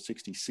 50 or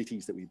 60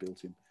 cities that we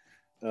built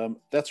in.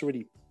 That's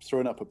already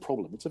thrown up a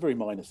problem. It's a very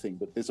minor thing,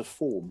 but there's a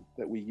form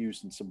that we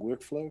used in some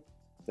workflow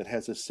that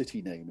has a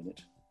city name in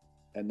it.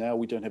 And now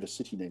we don't have a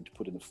city name to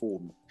put in the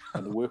form,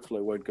 and the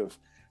workflow won't go.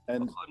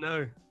 And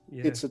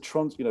it's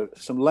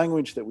some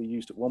language that we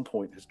used at one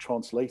point has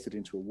translated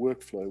into a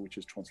workflow, which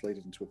is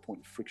translated into a point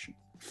of friction.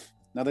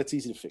 Now that's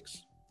easy to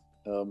fix,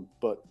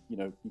 but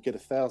you get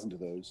 1,000 of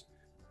those,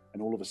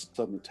 and all of a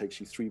sudden it takes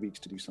you 3 weeks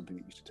to do something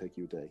that used to take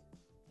you a day.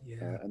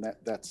 Yeah, and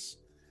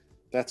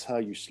that's how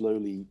you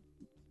slowly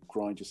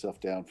grind yourself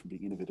down from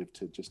being innovative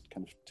to just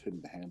kind of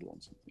turning the handle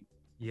on something.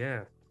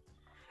 Yeah.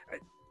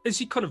 As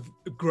you kind of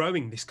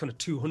growing this kind of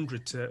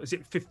 200 to, is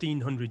it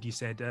 1,500? You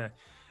said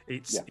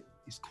it's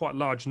quite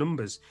large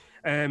numbers.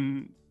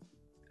 From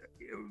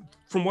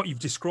what you've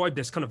described,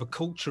 there's kind of a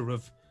culture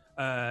of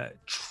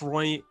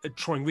trying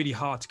really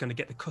hard to kind of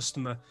get the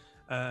customer,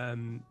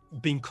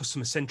 being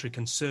customer centric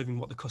and serving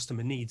what the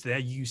customer needs, their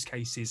use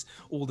cases,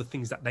 all the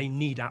things that they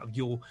need out of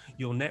your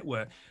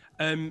network.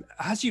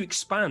 As you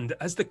expand,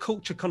 as the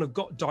culture kind of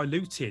got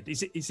diluted,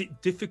 is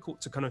it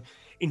difficult to kind of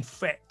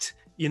infect?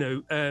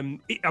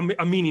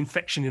 I mean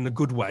infection in a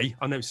good way.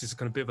 I know this is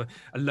kind of a bit of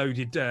a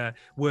loaded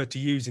word to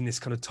use in this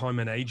kind of time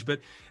and age,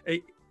 but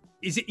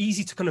is it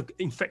easy to kind of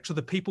infect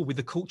other people with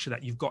the culture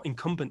that you've got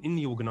incumbent in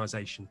the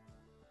organization?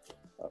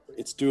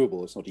 It's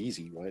doable. It's not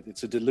easy, right?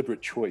 It's a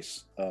deliberate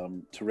choice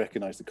to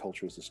recognize the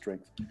culture as a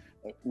strength.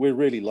 We're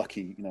really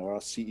lucky. Our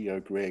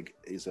CEO, Greg,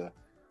 is a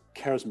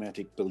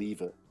charismatic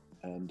believer,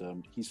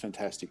 and he's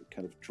fantastic at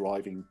kind of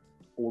driving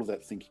all of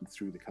that thinking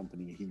through the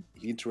company.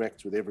 He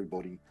interacts with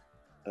everybody.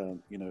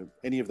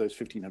 Any of those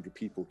 1,500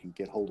 people can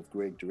get hold of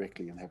Greg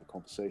directly and have a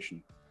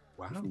conversation.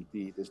 Wow. If need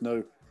be. There's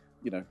no,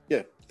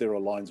 there are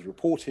lines of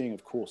reporting,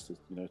 of course.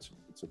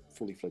 It's a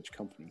fully fledged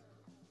company,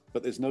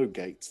 but there's no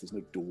gates, there's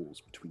no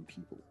doors between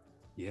people.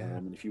 Yeah.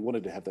 And if you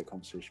wanted to have that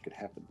conversation, it could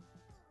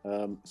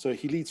happen. So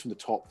he leads from the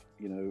top.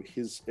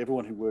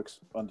 Everyone who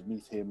works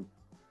underneath him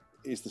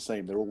is the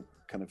same. They're all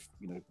kind of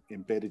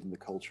embedded in the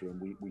culture,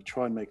 and we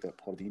try and make that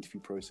part of the interview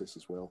process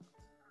as well.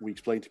 We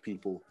explain to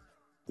people,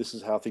 this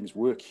is how things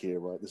work here,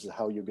 right? This is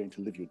how you're going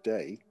to live your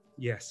day.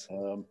 Yes.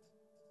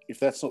 If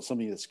that's not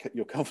something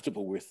you're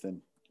comfortable with,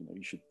 then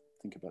you should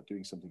think about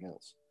doing something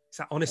else. It's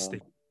that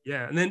honesty.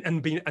 Yeah,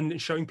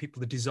 and showing people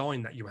the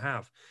design that you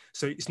have.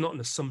 So it's not an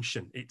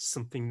assumption; it's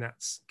something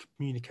that's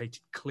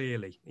communicated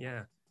clearly.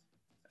 Yeah.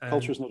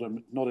 Culture is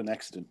not an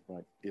accident,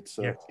 right? It's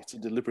a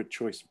deliberate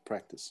choice of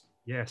practice.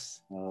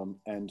 Yes.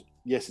 And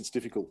yes, it's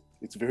difficult.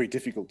 It's very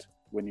difficult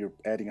when you're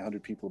adding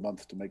 100 people a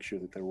month to make sure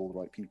that they're all the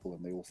right people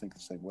and they all think the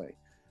same way.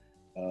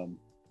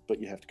 But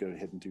you have to go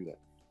ahead and do that.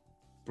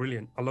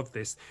 Brilliant. I love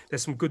this.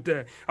 There's some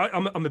good.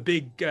 I'm a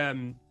big.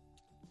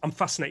 I'm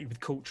fascinated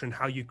with culture and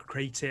how you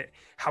create it,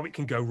 how it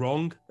can go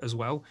wrong as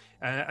well.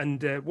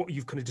 And what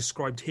you've kind of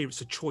described here,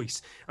 it's a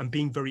choice, and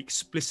being very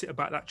explicit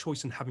about that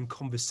choice and having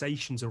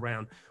conversations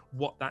around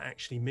what that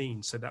actually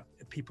means so that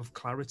people have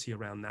clarity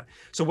around that.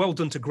 So well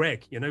done to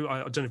Greg. I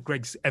don't know if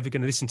Greg's ever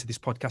going to listen to this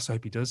podcast. I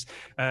hope he does.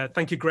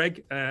 Thank you,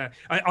 Greg.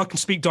 I can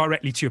speak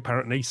directly to you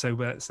apparently, so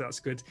that's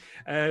good.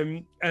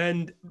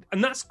 And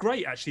that's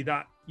great actually,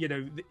 that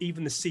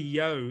even the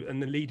CEO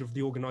and the leader of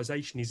the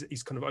organization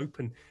is kind of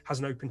has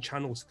an open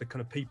channel to the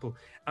kind of people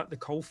at the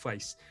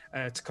coalface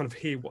to kind of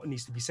hear what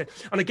needs to be said.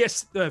 And I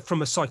guess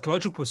from a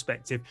psychological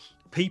perspective,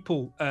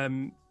 people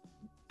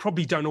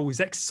probably don't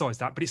always exercise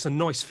that, but it's a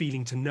nice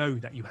feeling to know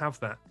that you have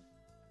that.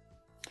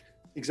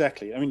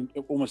 Exactly. I mean,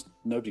 almost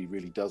nobody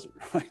really does it,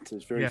 right?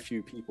 There's very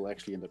few people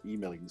actually end up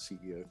emailing the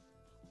CEO.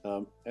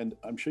 And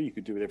I'm sure you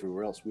could do it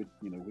everywhere else. We're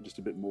just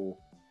a bit more,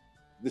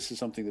 this is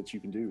something that you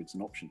can do. It's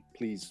an option.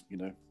 Please,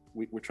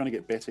 we're trying to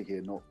get better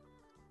here, not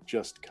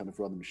just kind of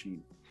run the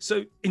machine.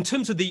 So in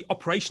terms of the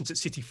operations at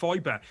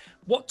CityFibre,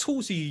 what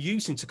tools are you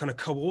using to kind of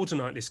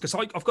coordinate this? Because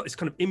I've got this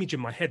kind of image in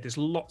my head. There's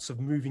lots of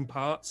moving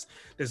parts.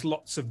 There's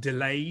lots of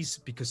delays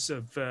because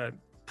of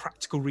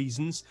practical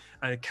reasons,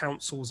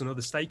 councils and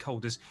other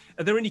stakeholders.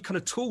 Are there any kind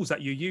of tools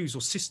that you use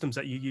or systems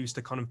that you use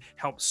to kind of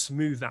help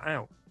smooth that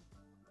out?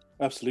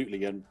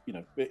 Absolutely. And,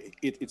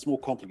 it's more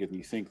complicated than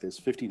you think. There's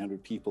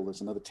 1,500 people.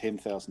 There's another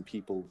 10,000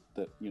 people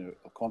that,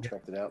 are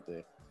contracted out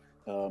there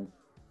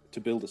to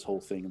build this whole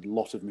thing, and a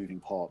lot of moving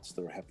parts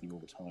that are happening all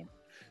the time.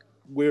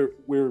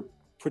 We're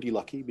pretty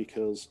lucky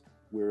because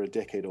we're a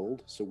decade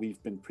old. So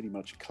we've been pretty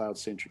much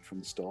cloud-centric from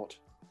the start.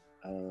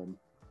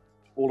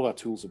 All of our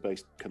tools are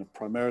based kind of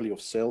primarily off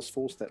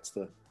Salesforce. That's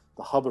the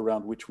hub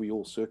around which we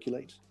all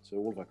circulate. So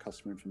all of our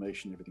customer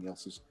information, everything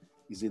else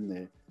is in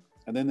there.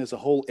 And then there's a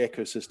whole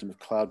ecosystem of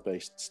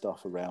cloud-based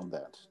stuff around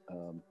that.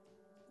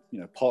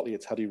 Partly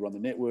it's how do you run the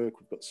network.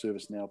 We've got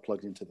ServiceNow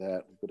plugged into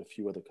that. We've got a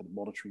few other kind of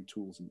monitoring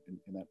tools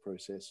in that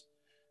process.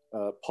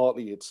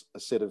 Partly it's a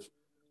set of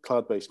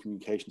cloud-based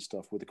communication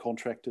stuff with the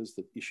contractors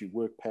that issue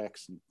work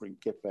packs and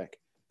get back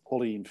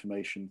quality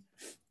information.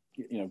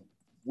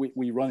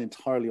 We run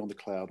entirely on the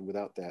cloud.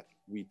 Without that,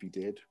 we'd be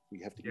dead. We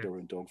have to eat our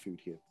own dog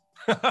food here.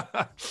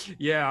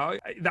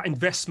 That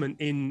investment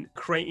in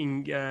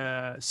creating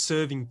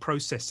serving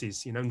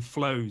processes, and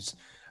flows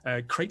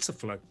creates a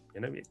flow.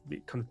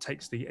 It kind of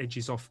takes the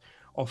edges off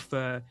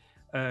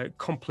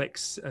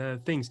complex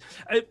things.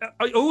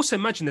 I also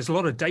imagine there's a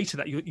lot of data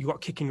that you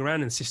got kicking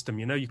around in the system.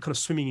 You're kind of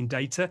swimming in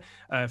data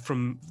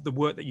from the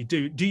work that you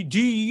do. Do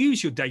you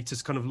use your data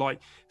to kind of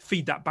like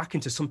feed that back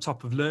into some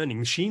type of learning,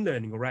 machine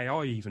learning or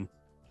AI even?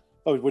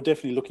 Oh, we're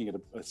definitely looking at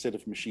a set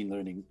of machine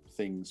learning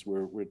things.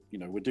 We're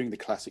doing the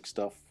classic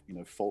stuff,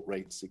 fault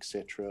rates,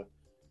 etc.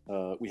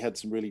 We had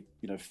some really,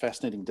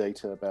 fascinating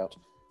data about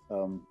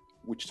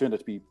which turned out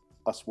to be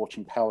us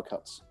watching power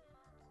cuts,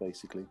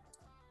 basically.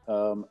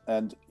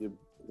 And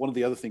one of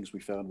the other things we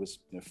found was,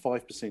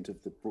 5%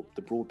 of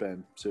the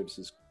broadband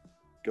services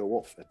go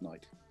off at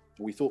night.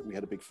 We thought we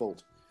had a big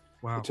fault.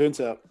 Wow. It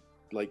turns out,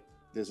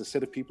 there's a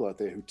set of people out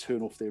there who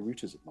turn off their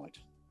routers at night.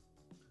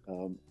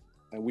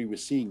 And we were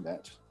seeing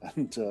that,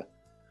 and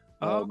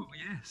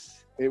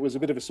yes, it was a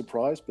bit of a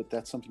surprise, but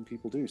that's something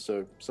people do.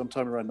 So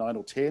sometime around 9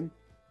 or 10,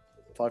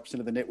 5%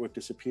 of the network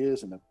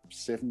disappears, and at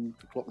 7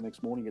 o'clock the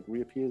next morning, it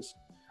reappears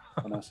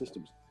on our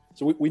systems.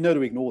 So we know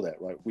to ignore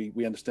that, right?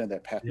 We understand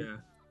that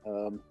pattern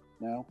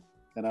now,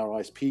 and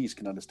our ISPs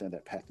can understand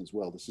that pattern as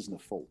well. This isn't a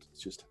fault;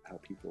 it's just how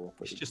people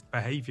operate. It's just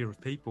behaviour of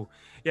people.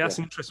 Yeah, that's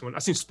an interesting one.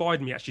 That's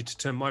inspired me actually to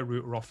turn my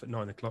router off at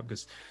 9 o'clock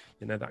because,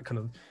 that kind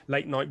of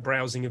late night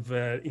browsing of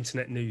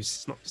internet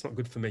news. It's not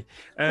good for me.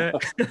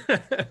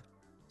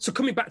 So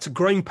coming back to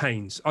Growing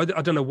Pains, I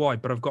don't know why,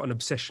 but I've got an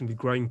obsession with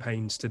Growing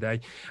Pains today.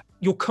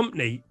 Your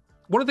company,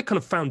 what are the kind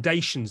of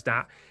foundations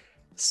that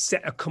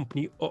set a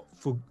company up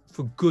for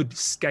good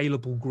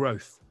scalable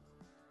growth?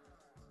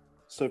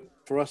 So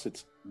for us,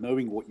 it's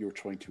knowing what you're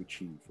trying to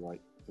achieve,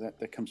 right?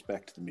 That comes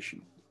back to the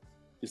mission.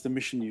 Is the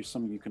mission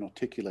something you can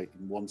articulate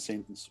in one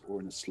sentence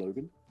or in a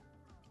slogan?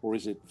 Or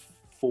is it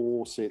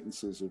 4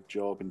 sentences of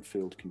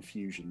jargon-filled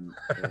confusion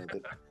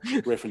that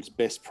reference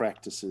best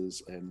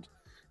practices and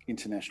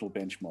international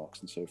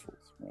benchmarks and so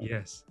forth? Right?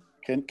 Yes.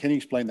 Can you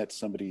explain that to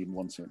somebody in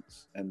one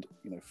sentence? And,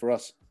 for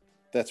us,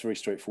 that's very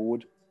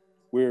straightforward.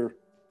 We're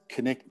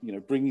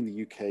bringing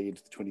the UK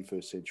into the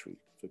 21st century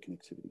for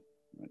connectivity,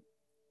 right?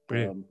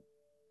 Brilliant.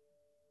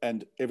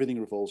 And everything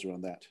revolves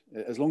around that.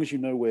 As long as you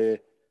know where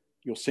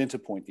your center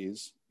point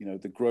is,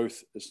 the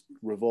growth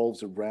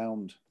revolves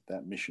around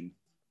that mission.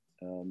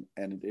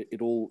 And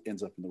it all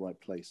ends up in the right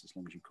place as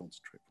long as you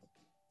concentrate.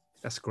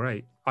 That's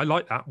great. I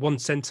like that one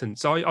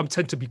sentence. I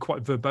tend to be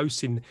quite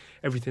verbose in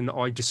everything that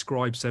I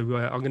describe. So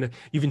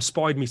you've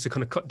inspired me to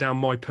kind of cut down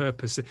my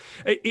purpose.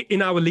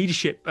 In our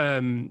leadership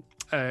kind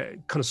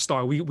of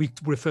style, we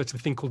refer to the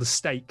thing called the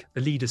stake,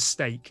 the leader's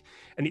stake.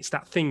 And it's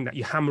that thing that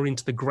you hammer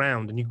into the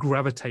ground and you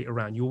gravitate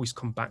around. You always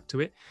come back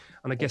to it.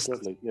 And I guess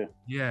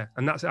yeah,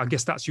 and I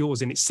guess that's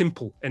yours, and it's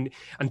simple, and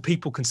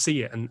people can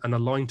see it and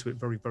align to it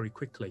very, very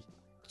quickly.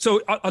 So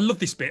I love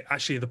this bit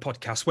actually of the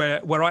podcast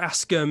where I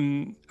ask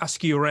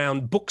you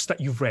around books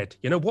that you've read.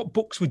 You know, what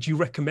books would you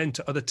recommend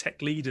to other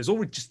tech leaders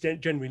or just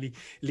generally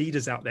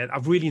leaders out there that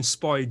have really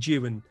inspired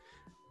you and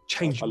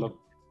changed you?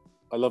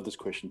 I love this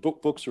question.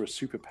 Books are a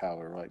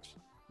superpower, right?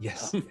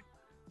 Yes.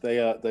 They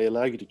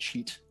allow you to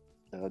cheat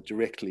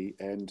directly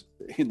and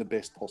in the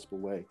best possible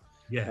way.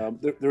 Yeah.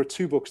 There are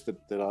two books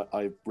that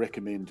I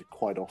recommend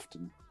quite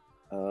often.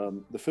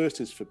 The first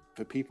is for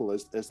people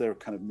as they're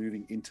kind of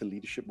moving into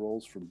leadership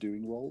roles from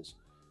doing roles.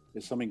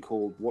 There's something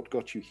called What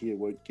Got You Here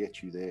Won't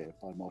Get You There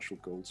by Marshall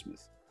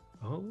Goldsmith.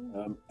 Oh.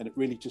 And it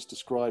really just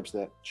describes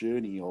that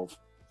journey of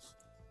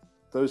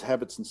those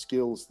habits and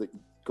skills that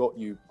got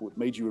you, what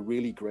made you a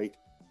really great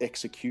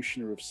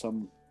executioner of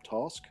some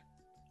task,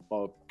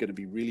 are going to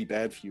be really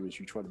bad for you as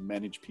you try to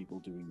manage people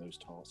doing those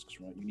tasks,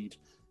 right?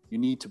 You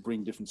need to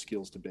bring different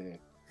skills to bear.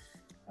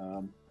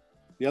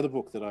 The other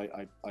book that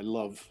I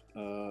love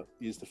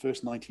is The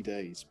First 90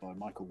 Days by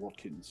Michael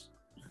Watkins,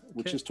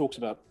 which just talks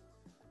about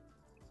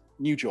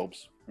new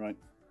jobs, right?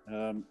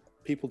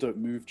 People don't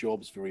move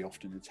jobs very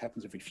often. It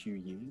happens every few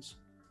years.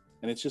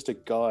 And it's just a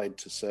guide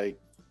to say,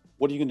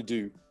 what are you going to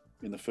do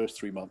in the first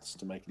 3 months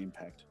to make an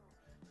impact?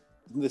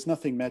 There's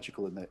nothing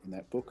magical in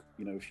that book.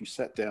 You know, if you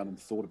sat down and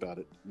thought about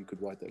it, you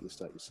could write that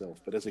list out yourself.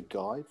 But as a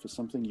guide for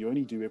something you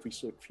only do every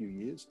few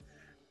years,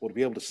 or to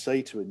be able to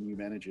say to a new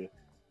manager,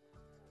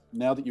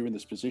 now that you're in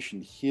this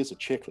position, here's a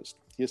checklist.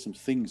 Here's some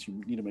things you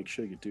need to make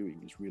sure you're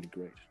doing, is really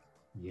great.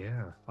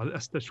 Yeah,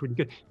 that's really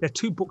good. There are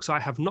two books I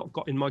have not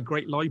got in my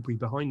great library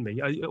behind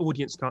me.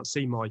 Audience can't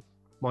see my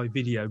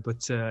video,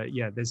 but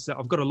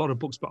I've got a lot of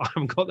books, but I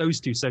haven't got those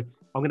two. So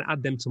I'm going to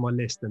add them to my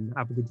list and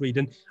have a good read.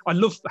 And I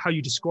love how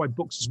you describe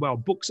books as well.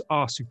 Books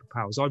are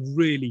superpowers.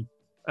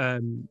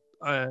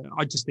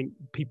 I just think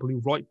people who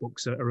write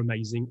books are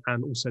amazing,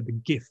 and also the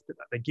gift that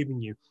they're giving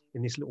you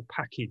in this little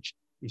package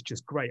is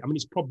just great. I mean,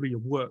 it's probably a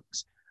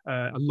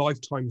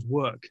lifetime's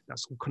work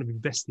that's all kind of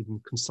invested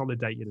and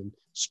consolidated and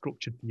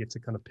structured for you to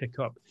kind of pick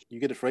up. You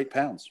get it for £8,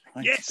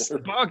 right? Yes, a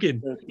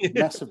bargain.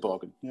 Massive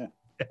bargain, yeah.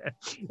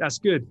 That's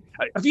good.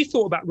 Have you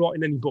thought about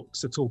writing any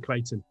books at all,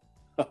 Clayton?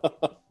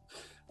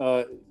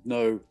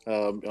 No,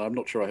 I'm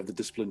not sure I have the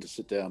discipline to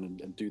sit down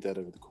and do that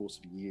over the course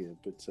of a year,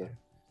 but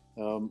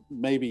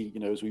maybe,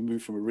 as we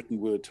move from a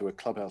written word to a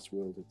Clubhouse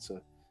world, it's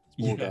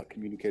more about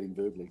communicating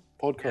verbally.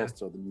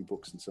 Podcasts are the new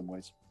books in some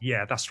ways.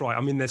 Yeah, that's right.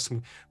 I mean, there's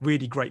some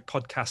really great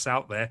podcasts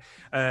out there.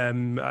 I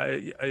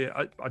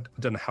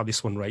don't know how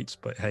this one rates,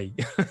 but hey.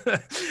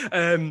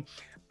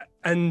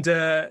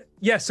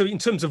 So in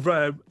terms of,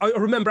 I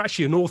remember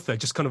actually an author,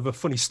 just kind of a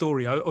funny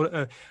story.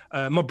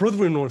 My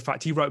brother-in-law, in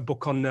fact, he wrote a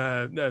book on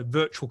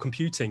virtual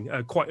computing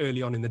quite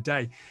early on in the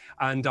day.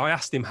 And I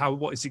asked him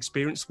what his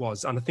experience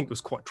was. And I think it was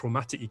quite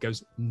traumatic. He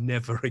goes,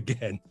 never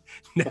again,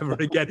 never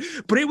again.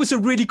 But it was a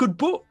really good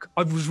book.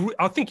 I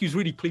think he was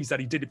really pleased that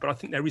he did it. But I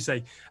think there is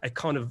a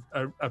kind of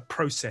a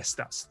process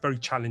that's very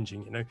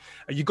challenging.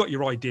 You got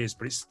your ideas,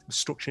 but it's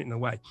structured in a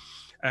way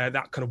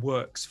that kind of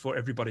works for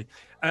everybody.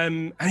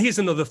 And here's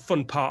another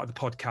fun part of the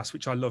podcast,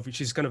 which I love, which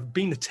is kind of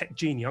being the tech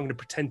genie. I'm going to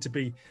pretend to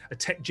be a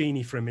tech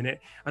genie for a minute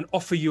and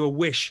offer you a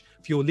wish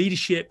for your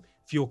leadership,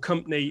 for your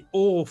company,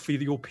 or for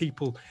your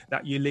people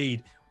that you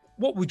lead.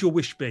 What would your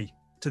wish be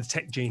to the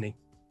tech genie?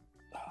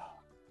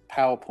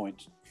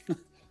 PowerPoint.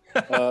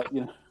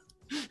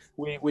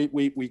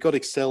 We got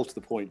Excel to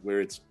the point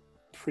where it's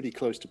pretty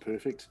close to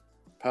perfect.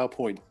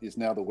 PowerPoint is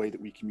now the way that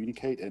we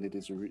communicate, and it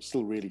is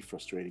still really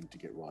frustrating to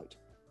get right.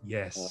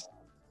 Yes.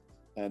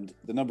 And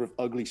the number of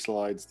ugly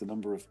slides, the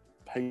number of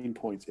pain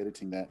points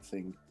editing that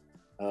thing,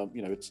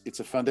 it's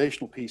a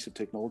foundational piece of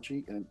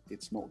technology, and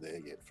it's not there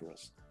yet for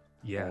us.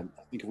 Yeah.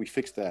 I think if we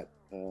fix that,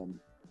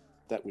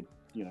 that would,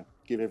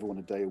 give everyone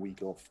a day a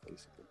week off,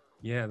 basically.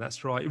 Yeah,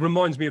 that's right. It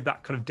reminds me of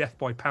that kind of death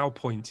by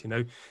PowerPoint,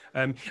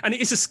 and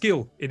it is a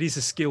skill. It is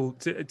a skill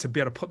to be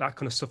able to put that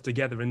kind of stuff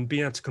together and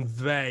be able to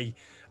convey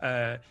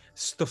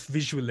stuff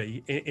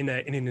visually in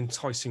an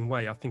enticing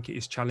way. I think it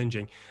is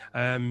challenging.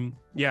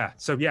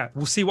 So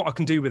we'll see what I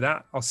can do with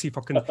that. I'll see if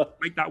I can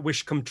make that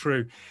wish come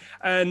true.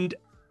 And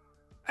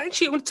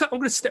actually, I'm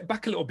going to step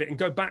back a little bit and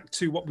go back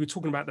to what we were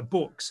talking about, the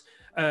books,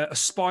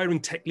 aspiring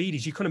tech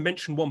leaders. You kind of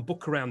mentioned one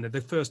book around there, The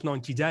First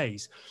 90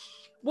 Days.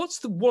 What's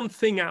the one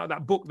thing out of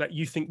that book that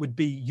you think would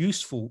be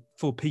useful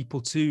for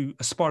people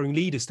aspiring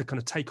leaders to kind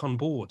of take on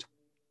board?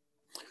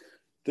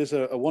 There's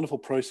a wonderful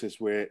process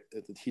where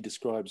he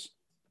describes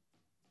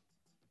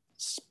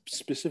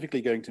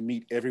specifically going to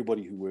meet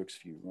everybody who works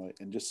for you, right?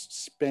 And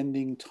just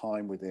spending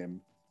time with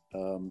them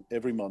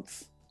every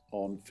month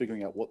on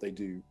figuring out what they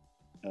do,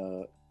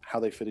 how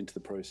they fit into the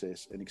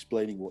process, and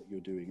explaining what you're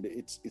doing.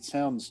 It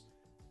sounds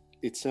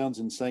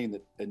insane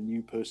that a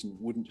new person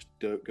wouldn't just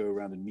go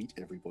around and meet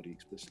everybody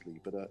explicitly,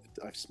 but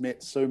I've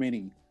met so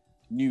many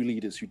new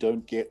leaders who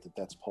don't get that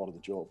that's part of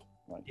the job,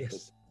 right?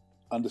 Yes.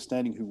 But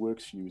understanding who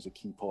works for you is a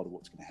key part of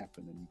what's going to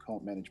happen, and you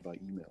can't manage by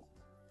email.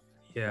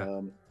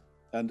 Yeah.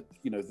 And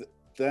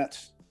that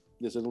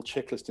there's a little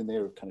checklist in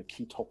there of kind of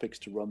key topics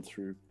to run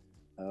through.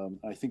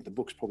 I think the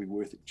book's probably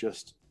worth it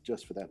just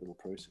for that little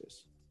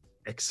process.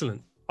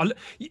 Excellent.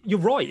 You're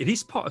right. It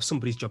is part of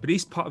somebody's job. It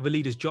is part of a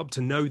leader's job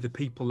to know the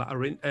people that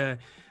are in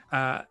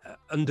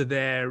under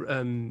their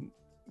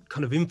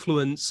kind of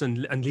influence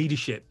and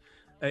leadership.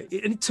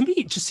 And to me,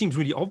 it just seems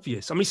really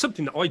obvious. I mean, it's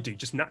something that I do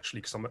just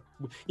naturally because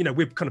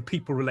we're kind of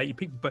people-related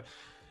people, but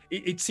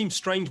it seems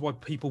strange why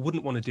people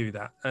wouldn't want to do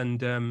that.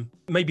 And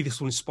maybe this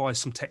will inspire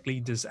some tech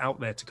leaders out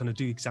there to kind of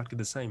do exactly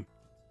the same.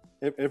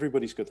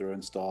 Everybody's got their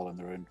own style and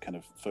their own kind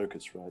of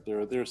focus, right?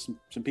 There are some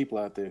people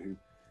out there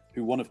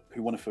who want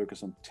to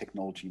focus on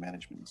technology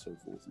management and so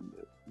forth. And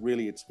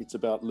really, it's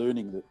about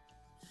learning that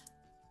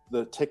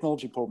the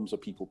technology problems are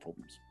people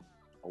problems,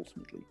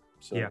 ultimately.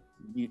 So yeah.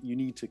 You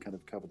need to kind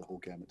of cover the whole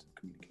gamut of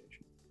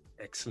communication.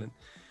 Excellent.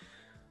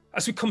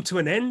 As we come to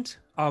an end,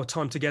 our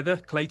time together,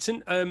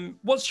 Clayton,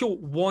 what's your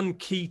one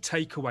key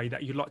takeaway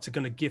that you'd like to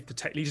kind of give the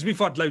tech leaders? We've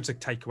had loads of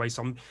takeaways,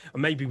 and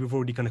maybe we've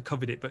already kind of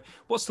covered it, but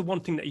what's the one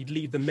thing that you'd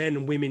leave the men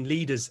and women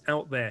leaders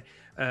out there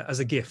as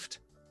a gift?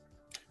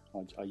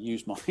 I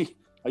use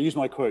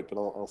my quote, but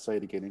I'll say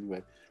it again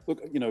anyway.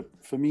 Look,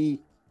 for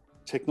me,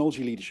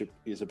 technology leadership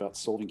is about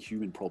solving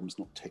human problems,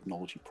 not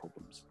technology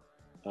problems.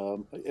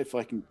 If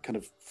I can kind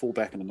of fall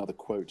back on another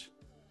quote,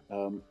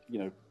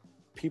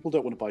 people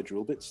don't want to buy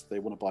drill bits, they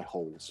want to buy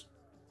holes,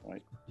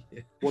 right?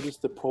 Yeah. What is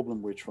the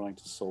problem we're trying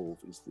to solve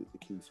is the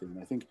key thing. And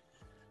I think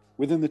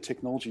within the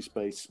technology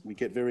space, we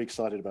get very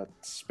excited about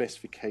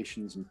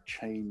specifications and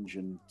change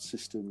and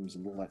systems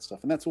and all that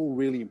stuff. And that's all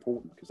really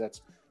important because that's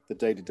the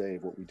day-to-day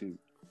of what we do.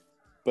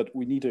 But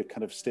we need to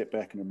kind of step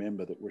back and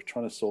remember that we're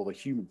trying to solve a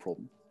human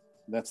problem.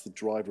 And that's the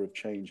driver of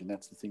change. And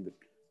that's the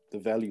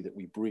value that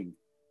we bring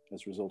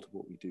as a result of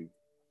what we do.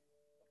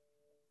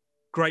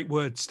 Great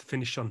words to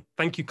finish on.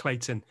 Thank you,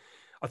 Clayton.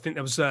 I think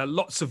there was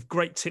lots of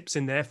great tips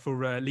in there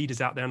for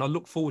leaders out there, and I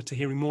look forward to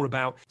hearing more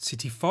about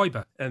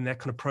CityFibre and their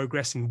kind of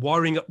progress in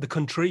wiring up the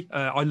country.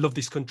 I love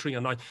this country,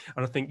 and I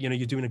think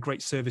you're doing a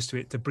great service to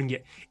it to bring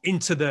it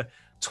into the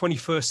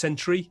 21st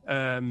century.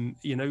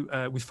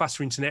 With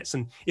faster internets,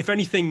 and if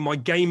anything, my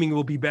gaming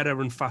will be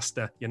better and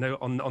faster.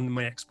 On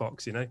my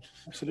Xbox.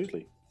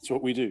 Absolutely, that's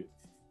what we do.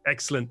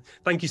 Excellent.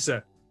 Thank you,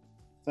 sir.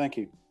 Thank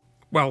you.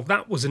 Well,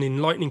 that was an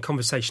enlightening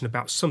conversation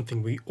about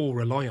something we all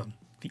rely on,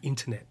 the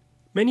internet.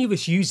 Many of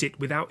us use it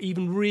without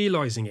even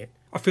realising it.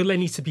 I feel there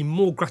needs to be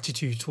more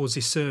gratitude towards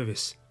this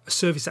service, a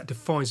service that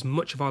defines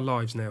much of our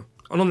lives now.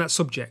 And on that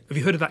subject, have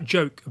you heard of that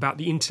joke about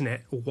the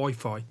internet or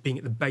Wi-Fi being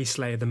at the base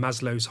layer of the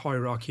Maslow's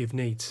hierarchy of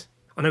needs?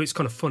 I know it's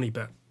kind of funny,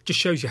 but it just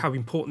shows you how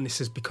important this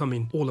has become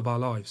in all of our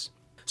lives.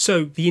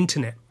 So, the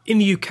internet. In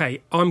the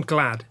UK, I'm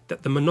glad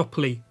that the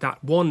monopoly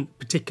that one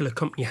particular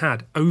company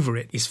had over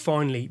it is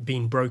finally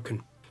being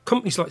broken.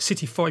 Companies like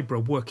CityFibre are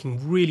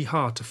working really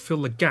hard to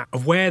fill the gap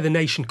of where the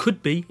nation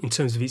could be in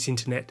terms of its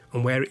internet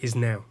and where it is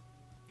now.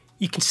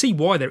 You can see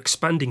why they're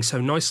expanding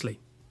so nicely.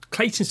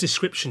 Clayton's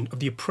description of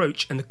the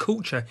approach and the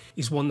culture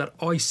is one that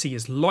I see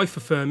as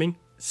life-affirming,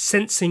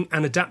 sensing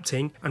and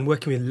adapting, and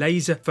working with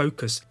laser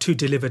focus to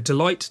deliver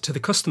delight to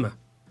the customer.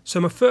 So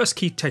my first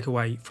key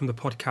takeaway from the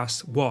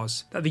podcast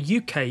was that the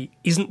UK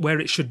isn't where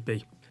it should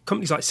be.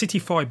 Companies like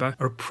CityFibre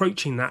are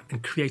approaching that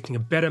and creating a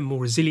better, more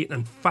resilient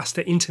and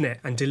faster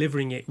internet and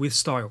delivering it with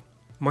style.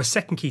 My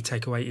second key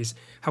takeaway is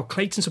how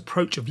Clayton's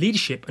approach of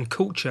leadership and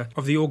culture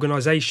of the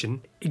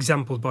organisation,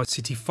 exampled by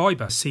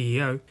CityFibre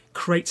CEO,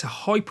 creates a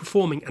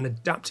high-performing and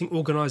adapting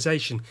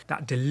organisation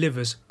that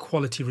delivers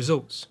quality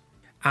results.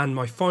 And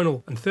my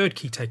final and third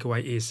key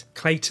takeaway is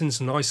Clayton's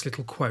nice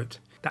little quote,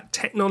 that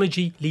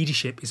technology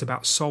leadership is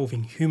about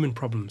solving human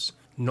problems,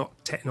 not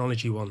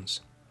technology ones.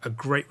 A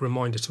great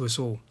reminder to us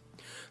all.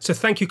 So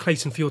thank you,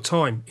 Clayton, for your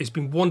time. It's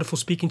been wonderful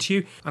speaking to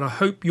you, and I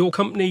hope your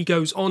company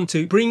goes on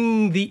to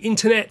bring the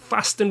internet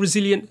fast and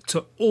resilient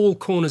to all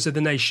corners of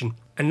the nation.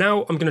 And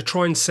now I'm going to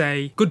try and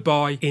say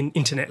goodbye in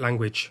internet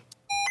language.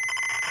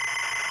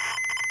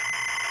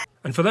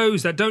 And for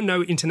those that don't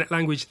know internet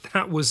language,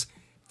 that was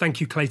thank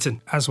you,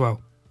 Clayton, as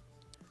well.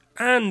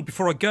 And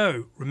before I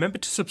go, remember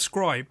to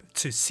subscribe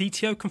to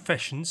CTO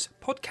Confessions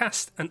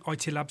podcast and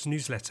IT Labs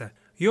newsletter.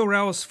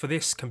 URLs for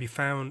this can be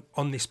found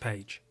on this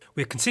page.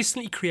 We're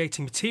consistently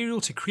creating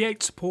material to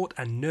create, support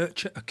and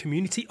nurture a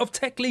community of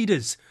tech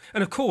leaders.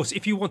 And of course,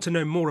 if you want to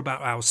know more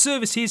about our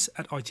services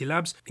at IT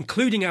Labs,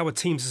 including our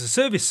Teams as a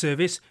Service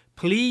service,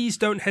 please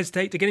don't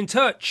hesitate to get in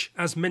touch.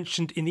 As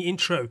mentioned in the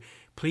intro,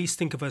 please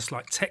think of us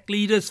like tech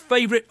leaders'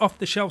 favourite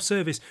off-the-shelf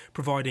service,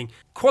 providing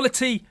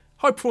quality,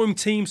 high-performing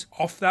teams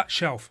off that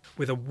shelf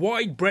with a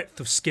wide breadth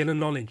of skill and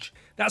knowledge.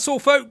 That's all,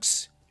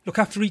 folks. Look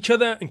after each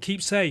other and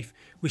keep safe.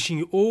 Wishing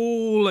you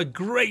all a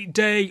great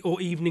day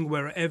or evening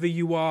wherever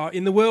you are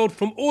in the world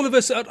from all of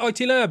us at IT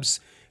Labs.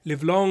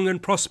 Live long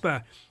and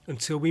prosper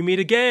until we meet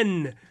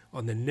again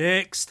on the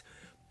next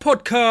podcast.